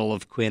 muddle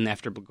of Quinn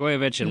after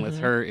Blagojevich, and with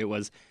her, it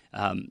was,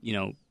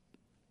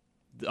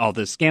 all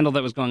the scandal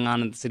that was going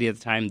on in the city at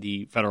the time,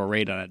 the federal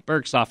raid on Ed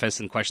Burke's office,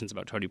 and questions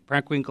about Toni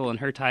Preckwinkle and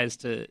her ties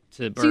to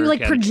Burke. So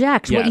you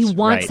project what you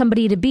want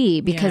somebody to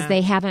be because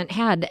they haven't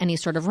had any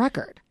sort of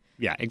record.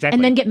 Yeah, exactly.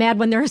 And then get mad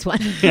when there is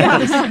one.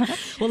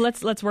 Well,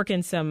 let's work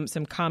in some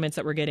comments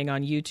that we're getting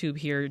on YouTube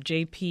here.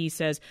 JP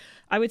says,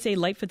 I would say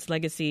Lightfoot's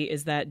legacy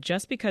is that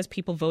just because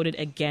people voted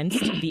against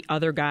the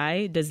other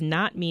guy does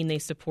not mean they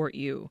support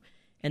you,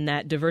 and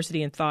that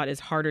diversity in thought is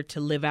harder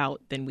to live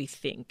out than we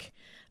think.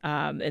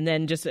 And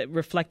then just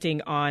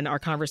reflecting on our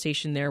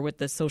conversation there with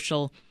the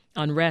social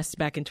unrest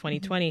back in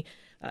 2020,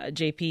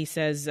 JP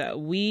says,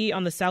 we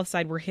on the South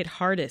Side were hit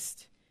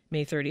hardest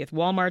May 30th.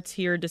 Walmart's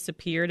here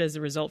disappeared as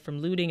a result from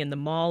looting, and the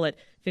mall at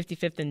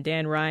 55th and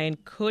Dan Ryan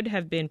could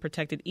have been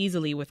protected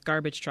easily with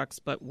garbage trucks,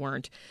 but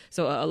weren't.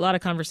 So a lot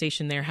of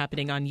conversation there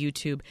happening on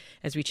YouTube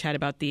as we chat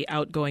about the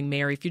outgoing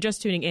mayor. If you're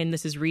just tuning in,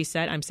 this is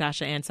Reset. I'm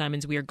Sasha Ann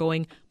Simons. We are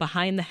going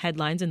behind the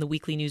headlines in the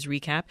weekly news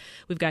recap.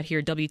 We've got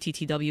here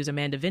WTTW's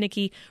Amanda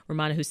Vinicky,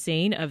 Romana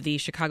Hussein of the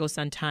Chicago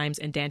Sun-Times,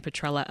 and Dan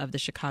Petrella of the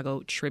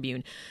Chicago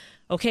Tribune.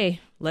 Okay,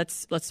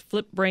 let's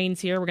flip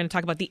brains here. We're going to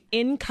talk about the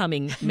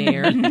incoming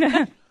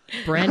mayor.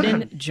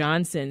 Brandon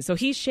Johnson. So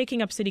he's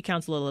shaking up city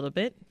council a little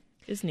bit,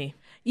 isn't he?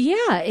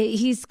 Yeah,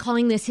 he's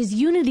calling this his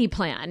unity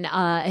plan.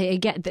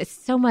 Again, there's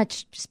so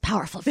much just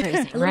powerful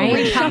phrasing,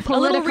 right? A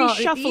little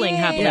reshuffling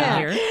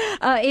happening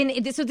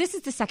here. So this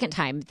is the second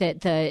time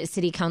that the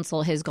city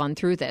council has gone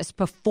through this.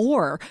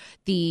 Before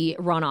the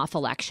runoff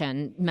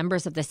election,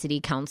 members of the city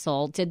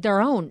council did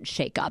their own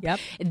shakeup. Yep.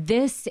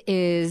 This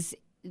is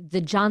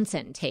the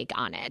Johnson take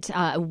on it.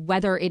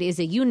 Whether it is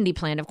a unity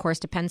plan, of course,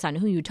 depends on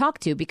who you talk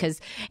to, because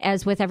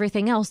as with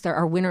everything else, there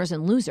are winners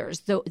and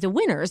losers. The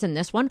winners in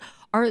this one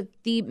are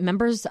the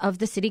members of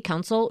the city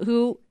council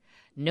who,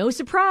 no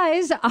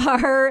surprise,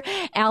 are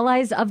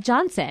allies of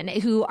Johnson,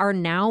 who are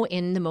now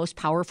in the most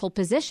powerful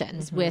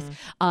positions with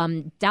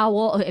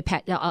Dowell,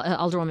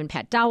 Alderwoman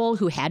Pat Dowell,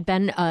 who had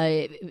been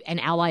an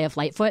ally of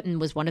Lightfoot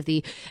and was one of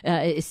the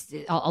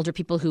alder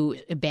people who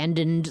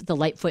abandoned the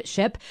Lightfoot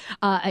ship,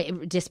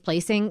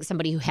 displacing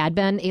somebody who had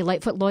been a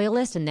Lightfoot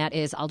loyalist, and that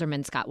is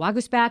Alderman Scott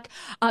Wagusback.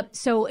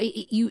 So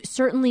you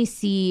certainly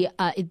see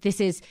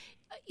this is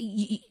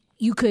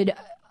you could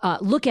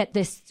look at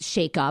this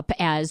shakeup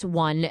as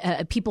one.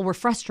 People were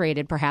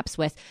frustrated, perhaps,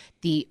 with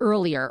the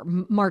earlier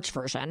March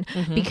version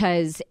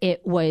because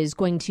it was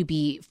going to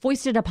be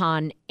foisted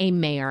upon a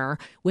mayor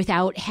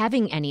without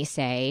having any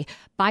say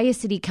by a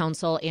city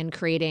council in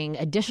creating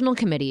additional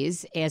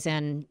committees, as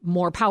in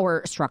more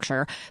power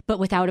structure, but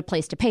without a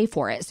place to pay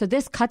for it. So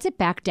this cuts it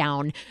back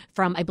down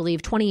from, I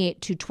believe,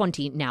 28 to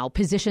 20 now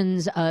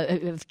positions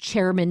of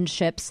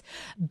chairmanships.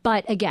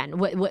 But again,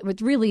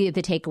 what really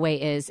the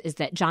takeaway is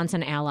that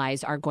Johnson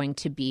allies are going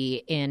to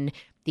be in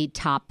the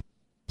top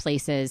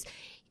places.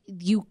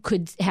 You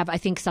could have, I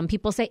think some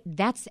people say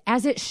that's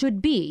as it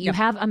should be. You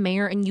have a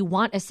mayor and you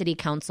want a city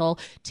council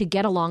to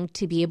get along,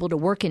 to be able to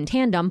work in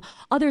tandem.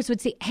 Others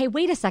would say, hey,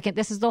 wait a second.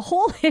 This is the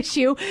whole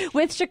issue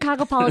with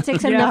Chicago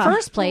politics in the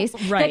first place.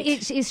 Right. That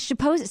it is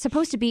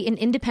supposed to be an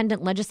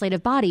independent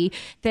legislative body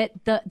that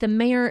the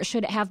mayor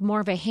should have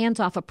more of a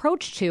hands-off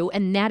approach to.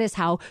 And that is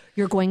how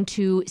you're going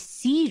to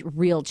see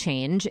real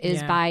change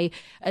is by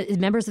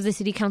members of the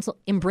city council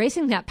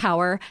embracing that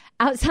power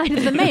outside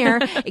of the mayor.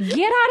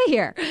 Get out of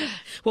here.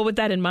 Well, with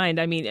that in mind,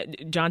 I mean,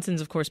 Johnson's,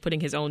 of course,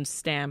 putting his own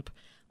stamp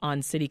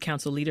on city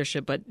council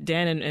leadership. But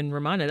Dan and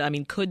Romana, I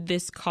mean, could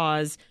this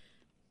cause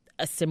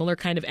a similar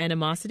kind of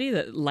animosity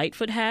that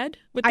Lightfoot had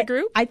with the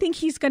group? I think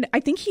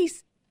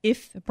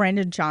if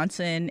Brandon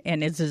Johnson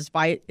and his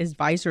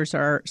advisors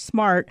are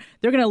smart,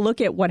 they're going to look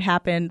at what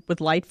happened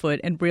with Lightfoot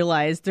and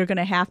realize they're going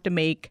to have to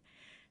make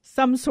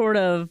some sort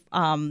of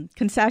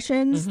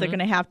concessions. They're going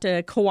to have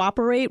to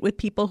cooperate with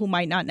people who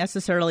might not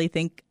necessarily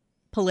think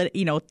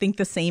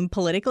the same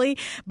politically.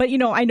 But,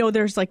 I know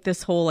there's like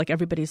this whole,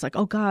 everybody's like,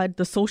 oh, God,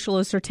 the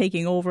socialists are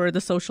taking over,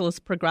 the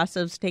socialist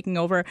progressives taking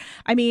over.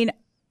 I mean,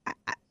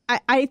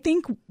 I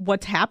think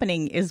what's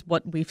happening is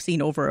what we've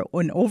seen over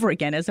and over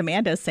again, as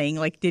Amanda is saying,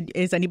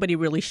 is anybody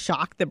really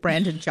shocked that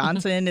Brandon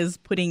Johnson is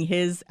putting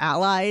his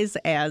allies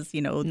as,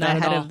 the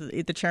head of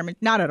the chairman?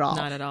 Not at all.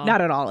 Not at all.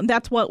 Not at all. And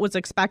that's what was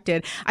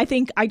expected. I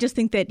just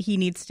think that he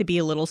needs to be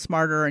a little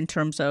smarter in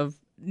terms of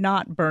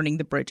not burning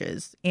the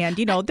bridges. And,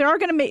 he's not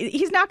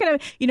going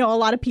to, a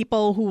lot of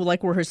people who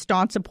were his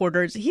staunch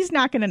supporters, he's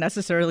not going to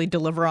necessarily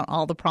deliver on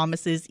all the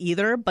promises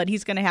either, but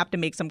he's going to have to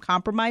make some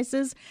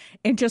compromises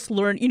and just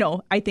learn,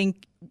 I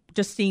think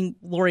just seeing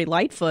Lori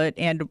Lightfoot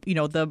and,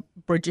 the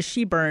bridges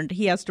she burned,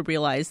 he has to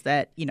realize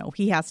that,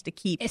 he has to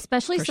keep.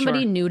 Especially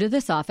somebody new to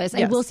this office.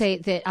 Yes. I will say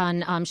that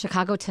on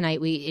Chicago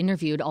Tonight, we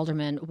interviewed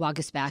Alderman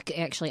Wagusback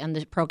actually on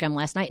the program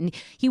last night, and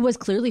he was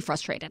clearly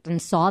frustrated and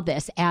saw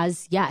this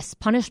as, yes,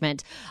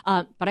 punishment.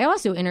 But I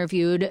also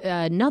interviewed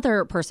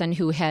another person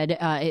who had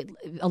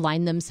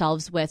aligned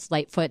themselves with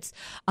Lightfoot's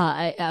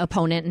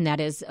opponent, and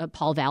that is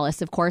Paul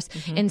Vallis, of course.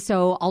 And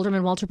so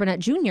Alderman Walter Burnett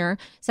Jr.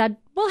 said,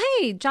 well,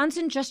 hey,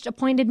 Johnson just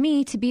appointed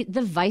me to be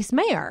the vice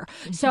mayor.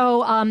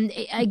 So,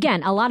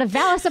 again, a lot of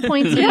Vallis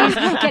appointees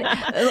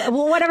get,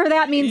 whatever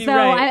that means,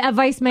 though, a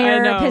vice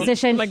mayor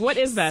position. What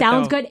is that?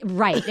 Sounds good.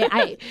 Right.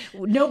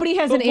 Nobody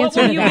has an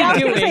answer to that.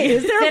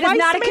 That is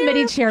not a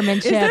committee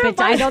chairmanship.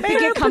 I don't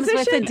think it comes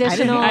with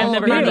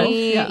additional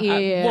money.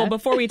 Well,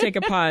 before we take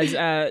a pause,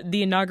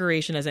 the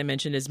inauguration, as I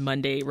mentioned, is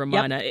Monday,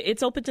 Romana. Yep.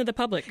 It's open to the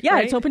public,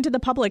 right? It's open to the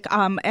public.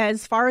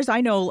 As far as I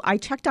know, I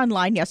checked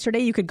online yesterday.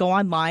 You could go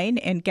online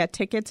and get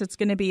tickets. It's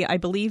going to be, I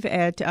believe,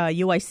 at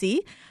UIC.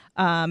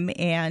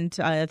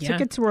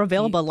 Tickets were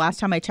available last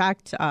time I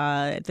checked.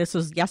 This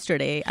was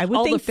yesterday. I would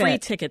all think the free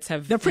tickets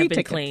have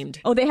been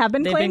claimed. Oh, they have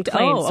been claimed?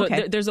 Oh,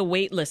 okay. So there's a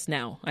wait list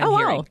now, I'm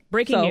hearing. Wow.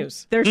 Breaking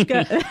news. There's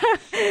going to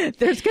be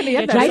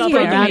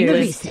breaking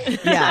news.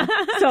 Yeah.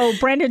 So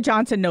Brandon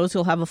Johnson knows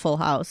he'll have a full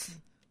house.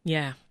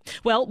 Yeah.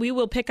 Well, we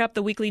will pick up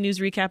the weekly news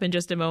recap in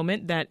just a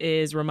moment. That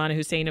is Romana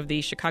Hussein of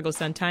the Chicago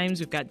Sun-Times.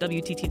 We've got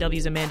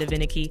WTTW's Amanda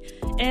Vinicky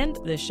and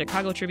the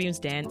Chicago Tribune's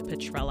Dan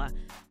Petrella.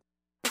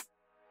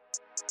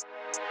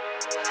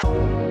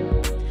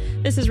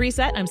 The This is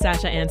Reset. I'm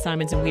Sasha Ann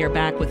Simons, and we are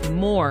back with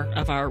more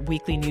of our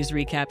weekly news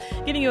recap,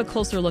 giving you a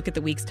closer look at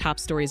the week's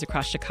top stories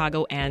across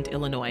Chicago and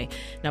Illinois.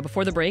 Now,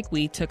 before the break,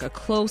 we took a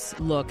close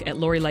look at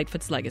Lori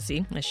Lightfoot's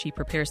legacy as she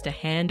prepares to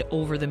hand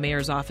over the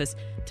mayor's office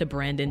to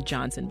Brandon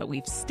Johnson. But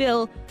we've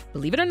still,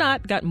 believe it or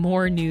not, got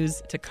more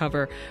news to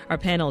cover. Our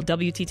panel,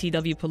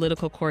 WTTW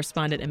political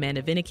correspondent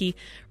Amanda Vinicky,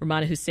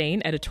 Ramana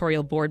Hussein,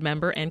 editorial board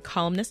member and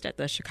columnist at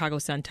the Chicago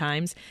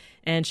Sun-Times,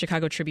 and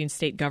Chicago Tribune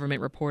state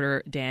government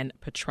reporter Dan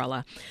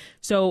Petrella.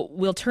 So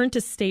we'll turn to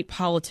state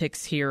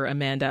politics here,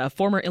 Amanda. A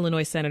former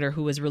Illinois senator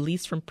who was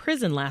released from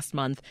prison last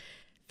month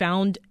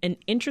found an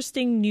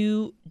interesting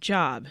new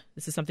job.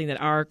 This is something that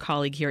our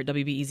colleague here at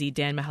WBEZ,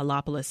 Dan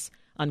Mihalopoulos,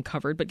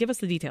 uncovered, but give us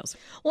the details.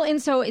 Well,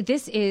 and so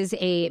this is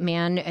a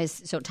man,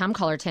 Tom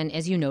Cullerton,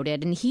 as you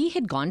noted, and he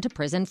had gone to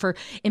prison for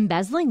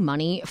embezzling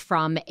money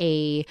from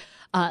a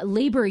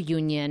labor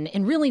union.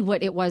 And really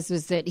what it was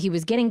that he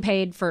was getting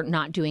paid for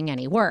not doing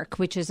any work,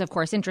 which is, of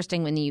course,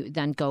 interesting when you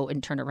then go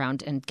and turn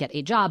around and get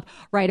a job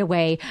right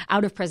away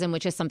out of prison,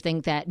 which is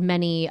something that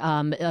many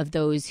of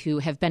those who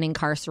have been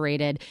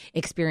incarcerated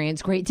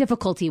experience great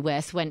difficulty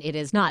with when it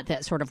is not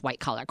that sort of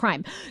white-collar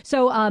crime.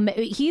 So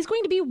he's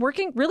going to be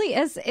working really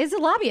as a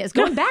lobbyist,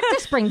 going back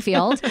to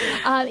Springfield.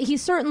 He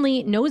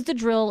certainly knows the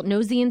drill,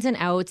 knows the ins and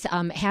outs,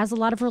 has a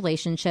lot of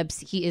relationships.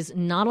 He is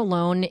not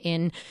alone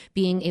in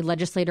being a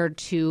legislator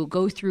to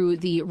go through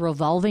the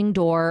revolving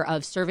door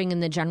of serving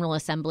in the General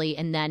Assembly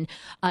and then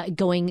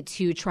going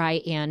to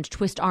try and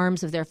twist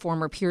arms of their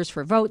former peers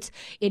for votes.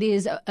 It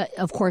is,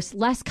 of course,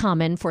 less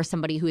common for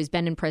somebody who has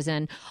been in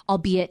prison,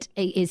 albeit,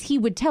 as he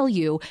would tell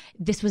you,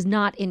 this was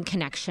not in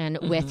connection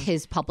with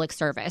his public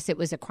service. It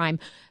was a crime,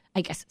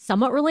 I guess,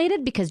 somewhat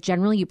related, because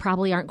generally you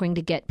probably aren't going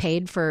to get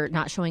paid for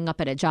not showing up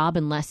at a job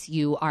unless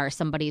you are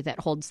somebody that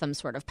holds some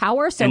sort of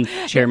power. So, and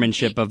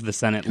chairmanship of the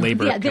Senate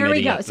Labor Committee. There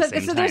we go. So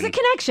there's time. a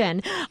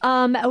connection.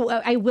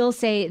 I will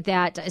say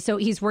that, so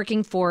he's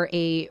working for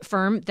a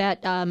firm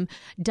that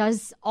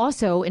does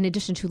also, in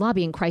addition to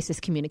lobbying, crisis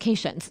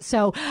communications.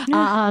 So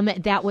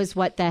that was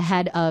what the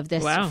head of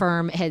this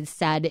firm had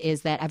said,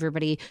 is that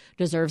everybody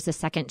deserves a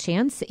second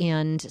chance.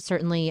 And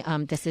certainly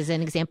this is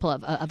an example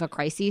of a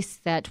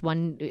crisis that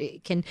one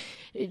can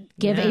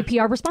give a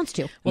PR response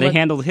to. Well, they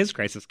handled his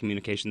crisis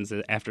communications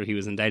after he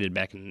was indicted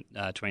back in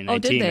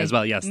 2019 as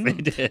well. Yes, they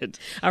did.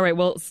 All right.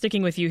 Well,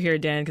 sticking with you here,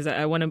 Dan, because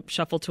I want to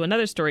shuffle to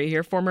another story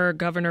here. Former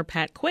Governor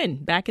Pat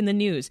Quinn back in the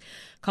news,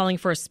 calling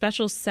for a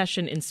special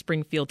session in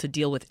Springfield to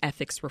deal with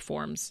ethics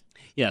reforms.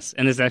 Yes,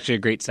 and it's actually a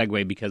great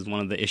segue, because one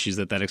of the issues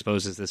that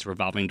exposes this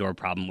revolving door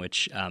problem,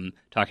 which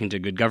talking to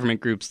good government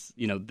groups,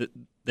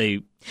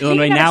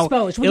 Illinois now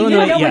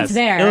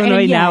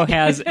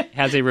has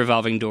a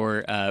revolving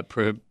door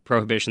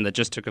prohibition that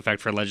just took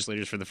effect for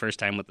legislators for the first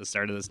time with the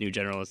start of this new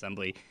General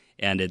Assembly,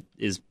 and it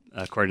is,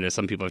 according to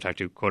some people I've talked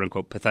to, quote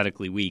unquote,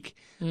 pathetically weak.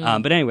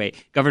 But anyway,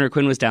 Governor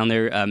Quinn was down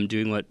there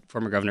doing what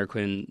former Governor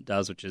Quinn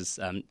does, which is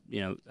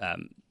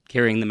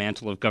carrying the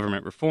mantle of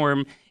government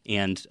reform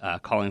and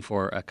calling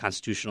for a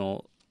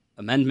constitutional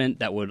amendment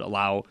that would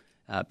allow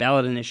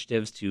ballot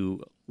initiatives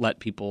to let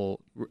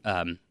people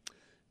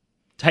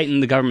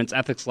tighten the government's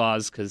ethics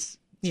laws, because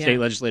state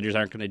legislators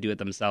aren't going to do it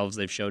themselves.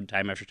 They've showed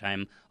time after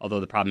time, although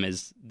the problem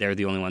is they're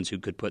the only ones who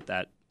could put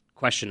that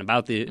question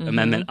about the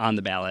amendment on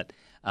the ballot.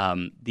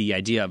 The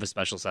idea of a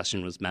special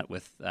session was met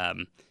with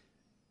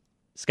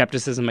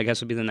skepticism, I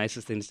guess would be the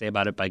nicest thing to say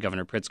about it, by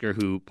Governor Pritzker,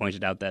 who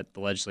pointed out that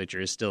the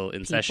legislature is still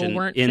in session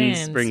in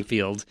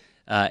Springfield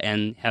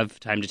and have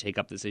time to take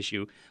up this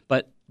issue.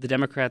 But the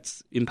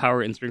Democrats in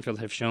power in Springfield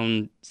have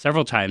shown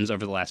several times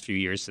over the last few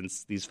years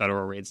since these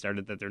federal raids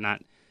started that they're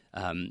not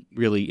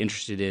really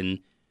interested in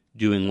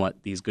doing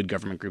what these good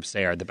government groups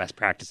say are the best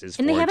practices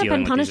for dealing with these issues. And they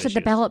haven't been punished at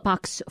the ballot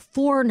box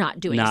for not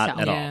doing so. Not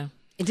at all.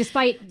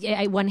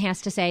 Despite, one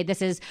has to say,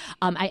 this is,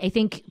 I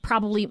think,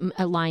 probably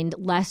aligned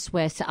less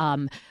with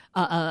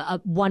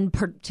one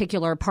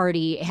particular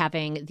party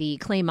having the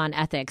claim on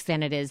ethics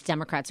than it is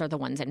Democrats are the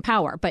ones in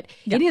power. But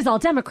it is all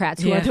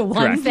Democrats who are the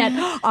ones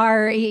that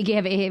are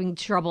having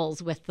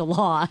troubles with the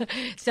law.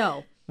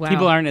 So... Wow.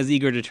 People aren't as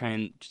eager to try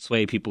and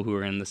sway people who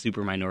are in the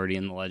super minority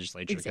in the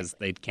legislature because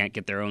they can't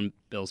get their own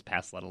bills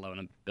passed, let alone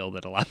a bill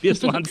that a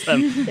lobbyist wants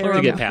them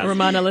to get passed.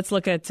 Ramana, let's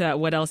look at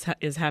what else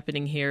is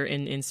happening here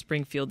in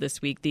Springfield this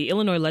week. The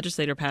Illinois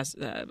legislature passed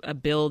a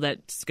bill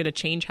that's going to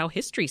change how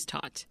history's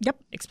taught. Yep.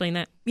 Explain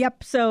that.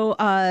 Yep. So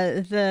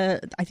I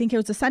think it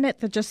was the Senate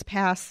that just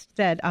passed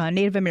that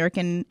Native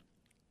American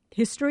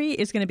history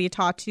is going to be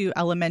taught to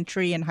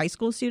elementary and high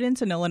school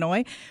students in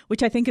Illinois,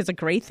 which I think is a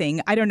great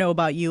thing. I don't know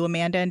about you,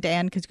 Amanda and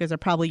Dan, because you guys are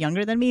probably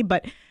younger than me,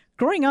 but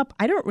growing up,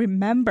 I don't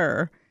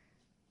remember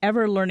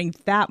ever learning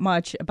that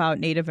much about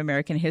Native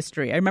American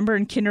history. I remember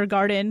in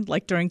kindergarten,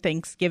 like during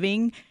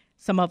Thanksgiving,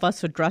 some of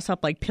us would dress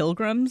up like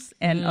pilgrims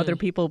and other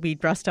people would be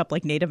dressed up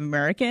like Native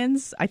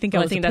Americans. I think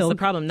that's the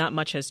problem. Not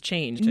much has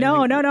changed.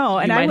 No. You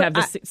and might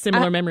have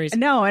similar memories.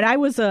 No, and I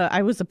was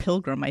a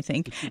pilgrim, I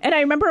think. And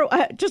I remember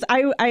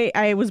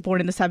I was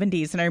born in the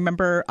 70s, and I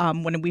remember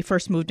when we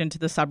first moved into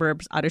the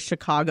suburbs out of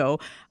Chicago,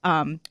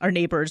 our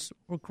neighbors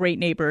were great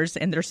neighbors,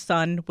 and their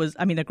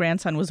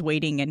grandson was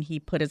waiting, and he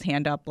put his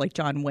hand up like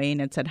John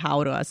Wayne and said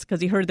how to us because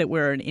he heard that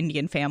we're an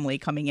Indian family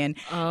coming in.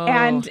 Oh.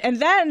 And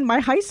then my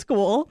high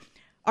school,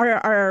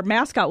 our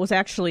mascot was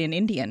actually an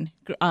Indian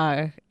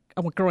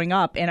growing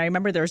up. And I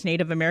remember there was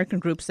Native American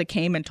groups that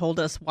came and told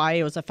us why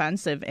it was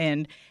offensive.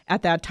 And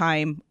at that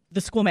time, the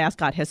school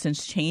mascot has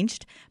since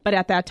changed. But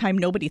at that time,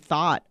 nobody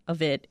thought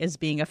of it as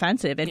being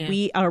offensive. And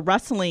we are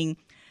wrestling.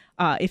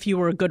 If you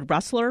were a good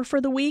wrestler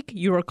for the week,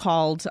 you were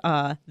called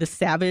the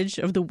Savage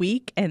of the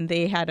Week, and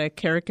they had a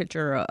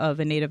caricature of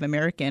a Native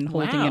American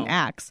holding an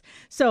axe.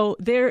 So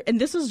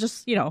and this is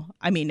just,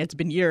 it's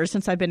been years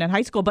since I've been in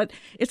high school, but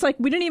it's like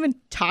we didn't even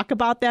talk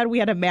about that. We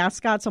had a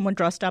mascot, someone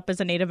dressed up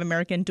as a Native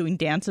American doing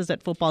dances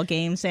at football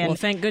games. And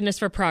thank goodness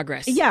for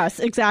progress. Yes,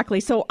 exactly.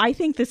 So I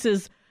think this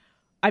is.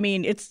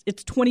 It's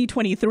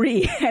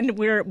 2023 and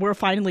we're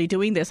finally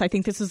doing this. I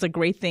think this is a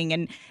great thing.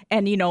 And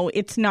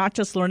it's not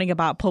just learning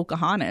about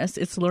Pocahontas.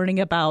 It's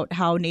learning about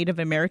how Native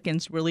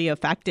Americans really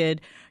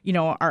affected,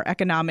 our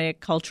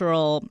economic,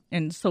 cultural,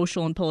 and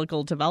social and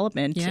political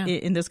development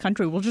in this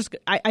country.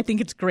 I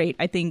think it's great.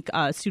 I think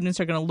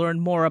students are going to learn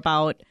more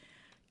about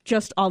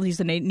just all these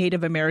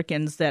Native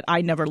Americans that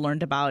I never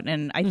learned about.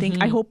 And I think,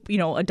 I hope,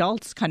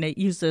 adults kind of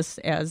use this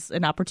as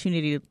an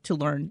opportunity to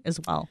learn as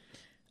well.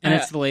 And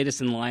it's the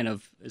latest in line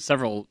of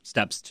several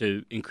steps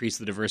to increase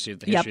the diversity of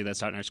the history that's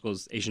taught in our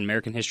schools. Asian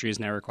American history is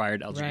now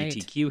required,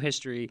 LGBTQ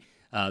history.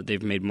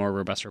 They've made more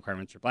robust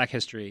requirements for Black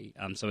history.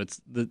 So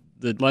it's the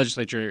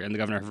legislature and the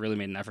governor have really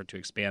made an effort to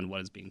expand what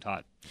is being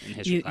taught in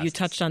history classes. You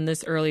touched on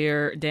this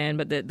earlier, Dan,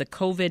 but the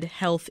COVID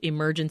health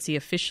emergency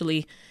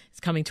officially is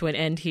coming to an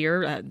end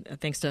here,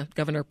 thanks to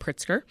Governor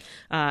Pritzker.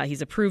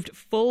 He's approved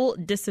full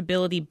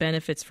disability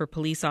benefits for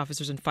police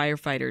officers and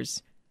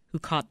firefighters who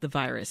caught the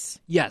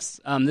virus. Yes.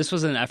 This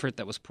was an effort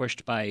that was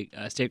pushed by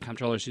State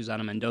Comptroller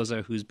Susana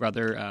Mendoza, whose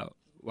brother,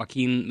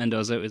 Joaquin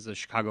Mendoza, is a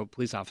Chicago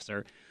police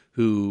officer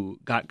who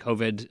got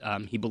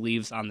COVID. He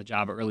believes on the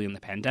job early in the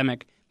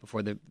pandemic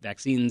before the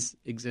vaccines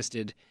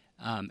existed,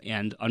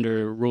 and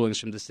under rulings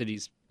from the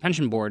city's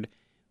pension board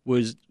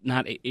was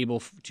not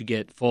able to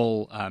get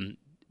full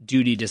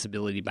duty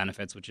disability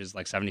benefits, which is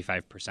like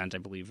 75%, I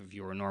believe, of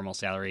your normal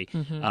salary,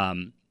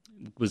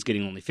 was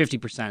getting only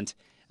 50%.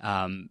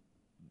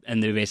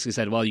 And they basically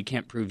said, well, you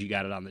can't prove you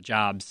got it on the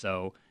job,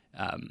 so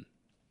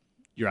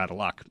you're out of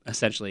luck,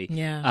 essentially.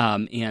 Yeah.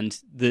 And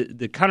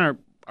the counter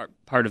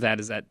part of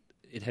that is that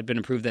it had been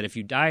approved that if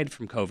you died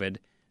from COVID,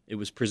 it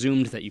was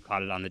presumed that you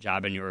caught it on the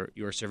job, and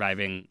your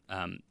surviving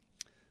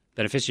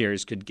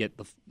beneficiaries could get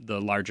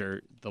the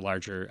larger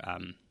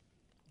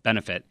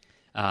benefit.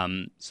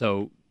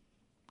 So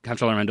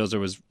Comptroller Mendoza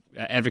was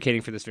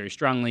advocating for this very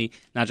strongly,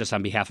 not just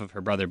on behalf of her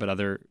brother, but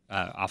other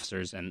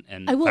officers and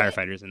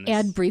firefighters. In this.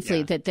 Add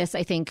briefly that this,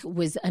 I think,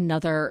 was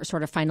another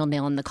sort of final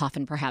nail in the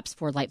coffin, perhaps,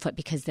 for Lightfoot,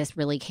 because this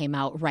really came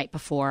out right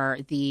before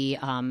the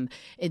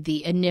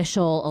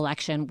initial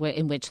election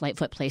in which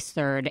Lightfoot placed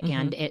third,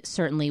 and it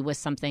certainly was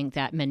something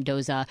that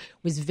Mendoza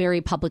was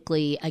very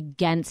publicly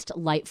against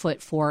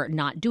Lightfoot for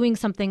not doing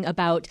something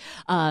about.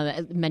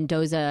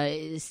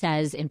 Mendoza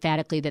says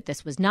emphatically that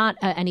this was not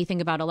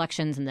anything about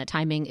elections and the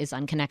timing is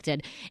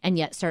unconnected. And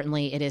yet,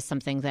 certainly, it is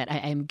something that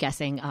I'm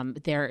guessing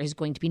there is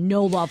going to be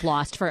no love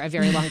lost for a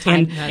very long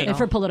time and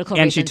for political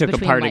reasons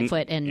between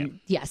Lightfoot and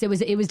yes, it was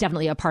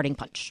definitely a parting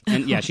punch.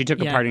 And she took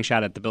a parting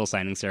shot at the bill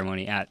signing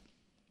ceremony at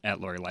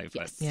Lori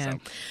Lightfoot. Yes. Yeah. So.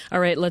 All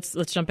right, let's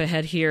jump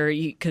ahead here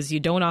because you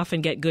don't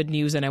often get good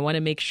news, and I want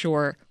to make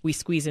sure we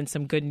squeeze in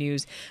some good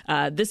news.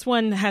 This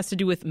one has to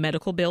do with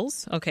medical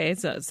bills. Okay,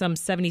 so some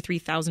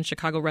 73,000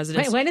 Chicago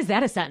residents. Wait, when is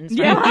that a sentence?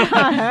 Right?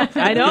 Yeah,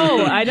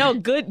 I know.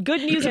 Good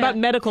news about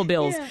medical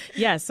bills. Yeah.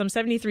 Yes, some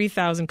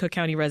 73,000 Cook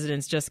County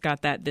residents just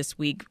got that this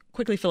week.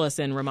 Quickly fill us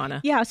in, Romana.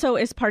 Yeah, so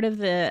as part of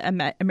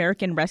the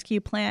American Rescue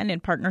Plan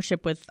in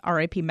partnership with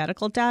RIP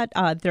Medical Debt,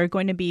 they're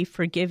going to be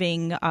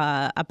forgiving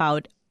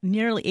about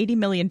nearly $80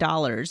 million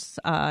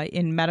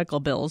in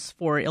medical bills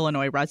for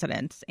Illinois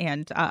residents.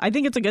 And I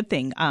think it's a good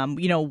thing.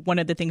 One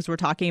of the things we're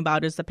talking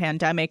about is the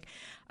pandemic.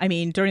 I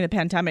mean, during the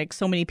pandemic,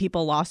 so many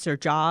people lost their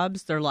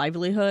jobs, their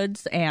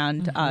livelihoods,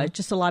 and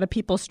just a lot of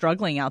people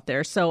struggling out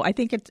there. So I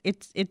think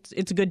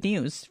it's good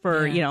news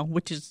for,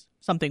 which is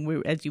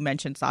something, as you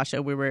mentioned,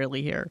 Sasha, we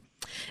rarely hear.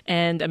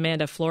 And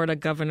Amanda, Florida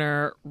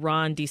Governor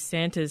Ron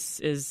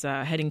DeSantis is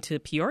heading to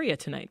Peoria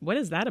tonight. What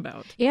is that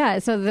about? Yeah,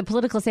 so the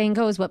political saying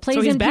goes, what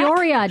plays in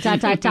Peoria, ...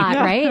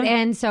 right?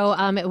 And so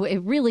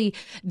it really,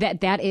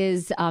 that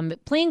is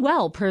playing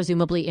well,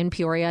 presumably, in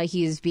Peoria.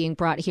 He's being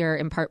brought here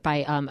in part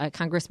by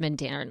Congressman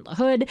Darren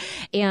LaHood.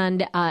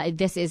 And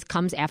this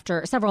comes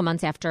after several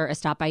months after a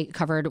stop I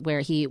covered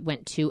where he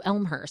went to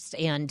Elmhurst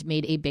and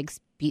made a big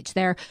beach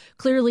there.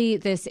 Clearly,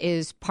 this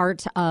is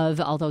part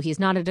of, although he's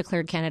not a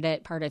declared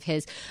candidate, part of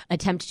his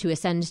attempt to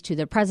ascend to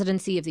the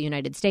presidency of the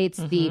United States.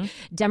 The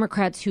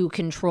Democrats who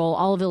control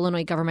all of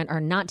Illinois government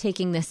are not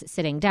taking this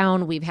sitting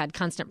down. We've had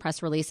constant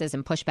press releases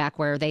and pushback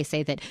where they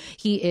say that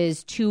he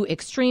is too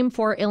extreme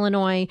for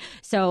Illinois.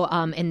 So,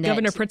 and that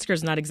Governor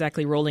Pritzker's not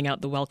exactly rolling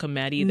out the welcome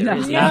mat either. No,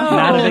 is he?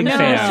 Not a big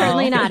fan.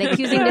 Certainly not.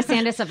 Accusing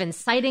DeSantis of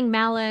inciting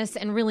malice,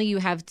 and really you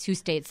have two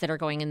states that are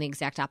going in the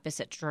exact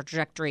opposite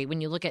trajectory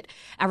when you look at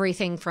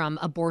everything from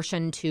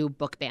abortion to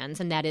book bans,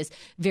 and that is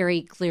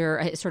very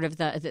clear. Sort of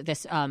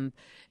this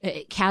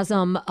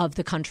chasm of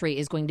the country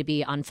is going to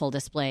be on full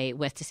display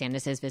with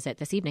DeSantis' visit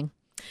this evening.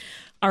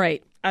 All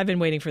right. I've been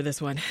waiting for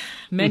this one.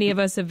 Many of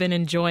us have been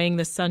enjoying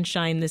the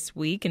sunshine this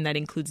week, and that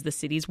includes the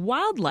city's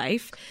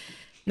wildlife.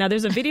 Now,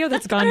 there's a video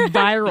that's gone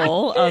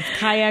viral of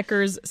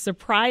kayakers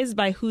surprised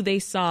by who they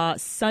saw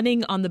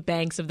sunning on the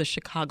banks of the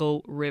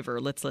Chicago River.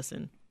 Let's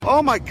listen.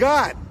 Oh, my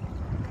God.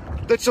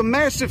 That's a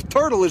massive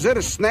turtle. Is that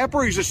a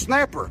snapper? He's a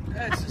snapper.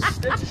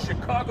 That's a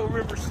Chicago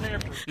River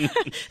snapper.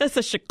 That's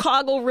a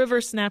Chicago River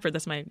snapper.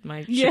 That's my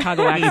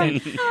Chicago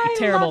accent.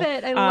 Terrible.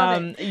 I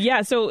love it.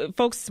 Yeah, so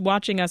folks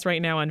watching us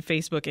right now on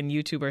Facebook and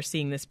YouTube are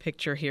seeing this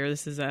picture here.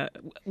 This is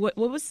what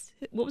was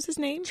his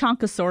name?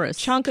 Chonkosaurus.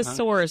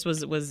 Chonkosaurus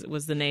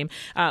was the name.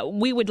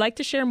 We would like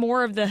to share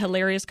more of the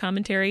hilarious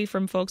commentary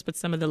from folks, but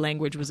some of the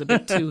language was a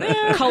bit too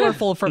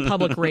colorful for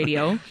public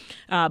radio.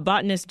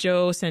 Botanist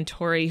Joe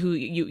Santori, who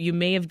you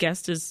may have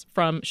guessed is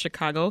from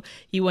Chicago,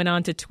 he went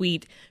on to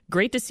tweet,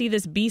 "Great to see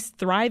this beast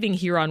thriving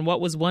here on what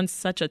was once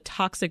such a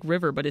toxic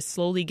river, but is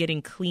slowly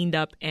getting cleaned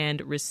up and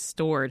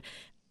restored."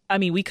 I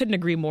mean, we couldn't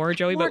agree more,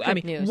 Joey. More but I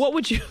mean, news. what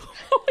would you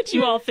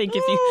all think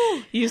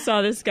if you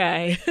saw this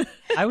guy?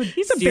 I would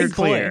He's a steer big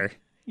clear. boy.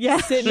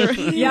 Yeah.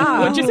 Yeah.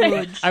 What'd you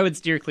say? I would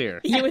steer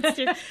clear. You would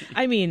steer.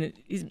 I mean,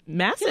 he's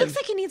massive. He looks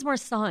like he needs more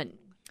sun.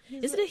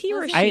 Is it a he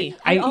or a she? I think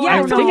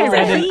I it's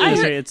read a he.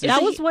 it.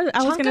 That was what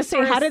I was going to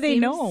say. How do they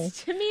know?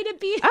 To me, to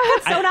be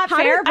so not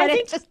fair, but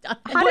it's just.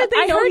 How did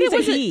they know he's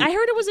a he? I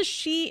heard it was a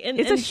she,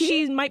 and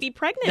she might be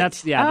pregnant.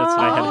 That's what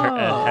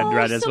I had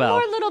read as well.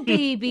 More little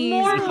babies.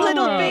 More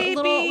little babies.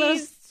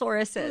 Little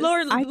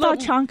sauruses. I thought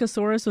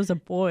Chonkosaurus was a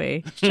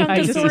boy.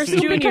 Chonkosaurus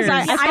Jr. Because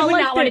I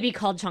would not want to be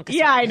called Chonkosaurus.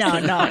 Yeah, I know.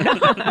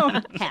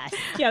 No. Pass.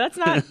 Yeah, that's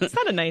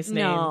not a nice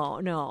name.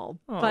 No.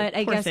 Oh, but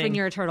I guess thing. when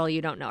you're a turtle,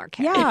 you don't know our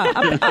cat.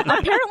 Yeah.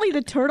 Apparently,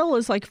 the turtle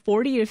is like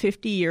 40 to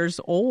 50 years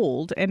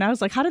old, and I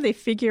was like, how do they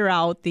figure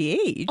out the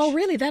age? Oh,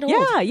 really? That old?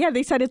 Yeah.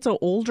 They said it's an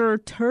older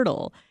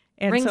turtle.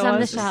 And Rings so on I the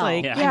was just shell.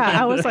 like,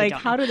 Yeah. I was like,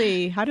 how do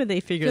they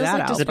figure Feels that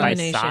like out? Is it by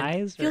discrimination.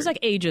 size? Feels like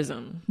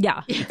ageism.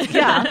 Yeah,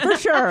 for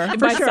sure.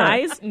 By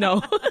size? No.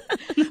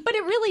 But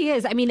it really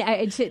is. I mean,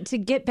 to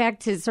get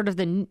back to sort of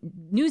the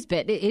news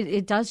bit,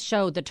 it does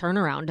show the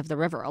turnaround of the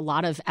river. A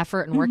lot of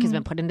effort and work has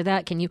been put into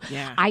that.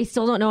 Yeah. I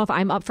still don't know if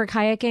I'm up for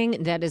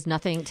kayaking. That is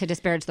nothing to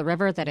disparage the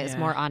river. That is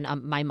more on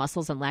my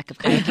muscles and lack of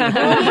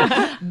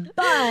kayaking.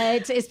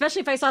 But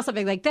especially if I saw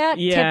something like that,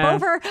 tip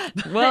over.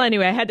 Well,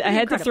 anyway, I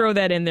had to throw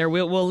that in there.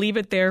 We'll leave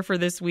it there for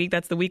this week.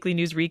 That's the weekly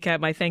news recap.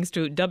 My thanks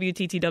to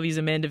WTTW's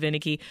Amanda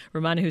Vinicky,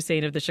 Romana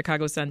Hussein of the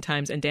Chicago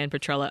Sun-Times, and Dan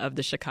Petrella of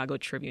the Chicago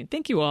Tribune.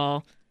 Thank you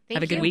all.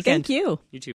 Have a good weekend. Thank you. You too.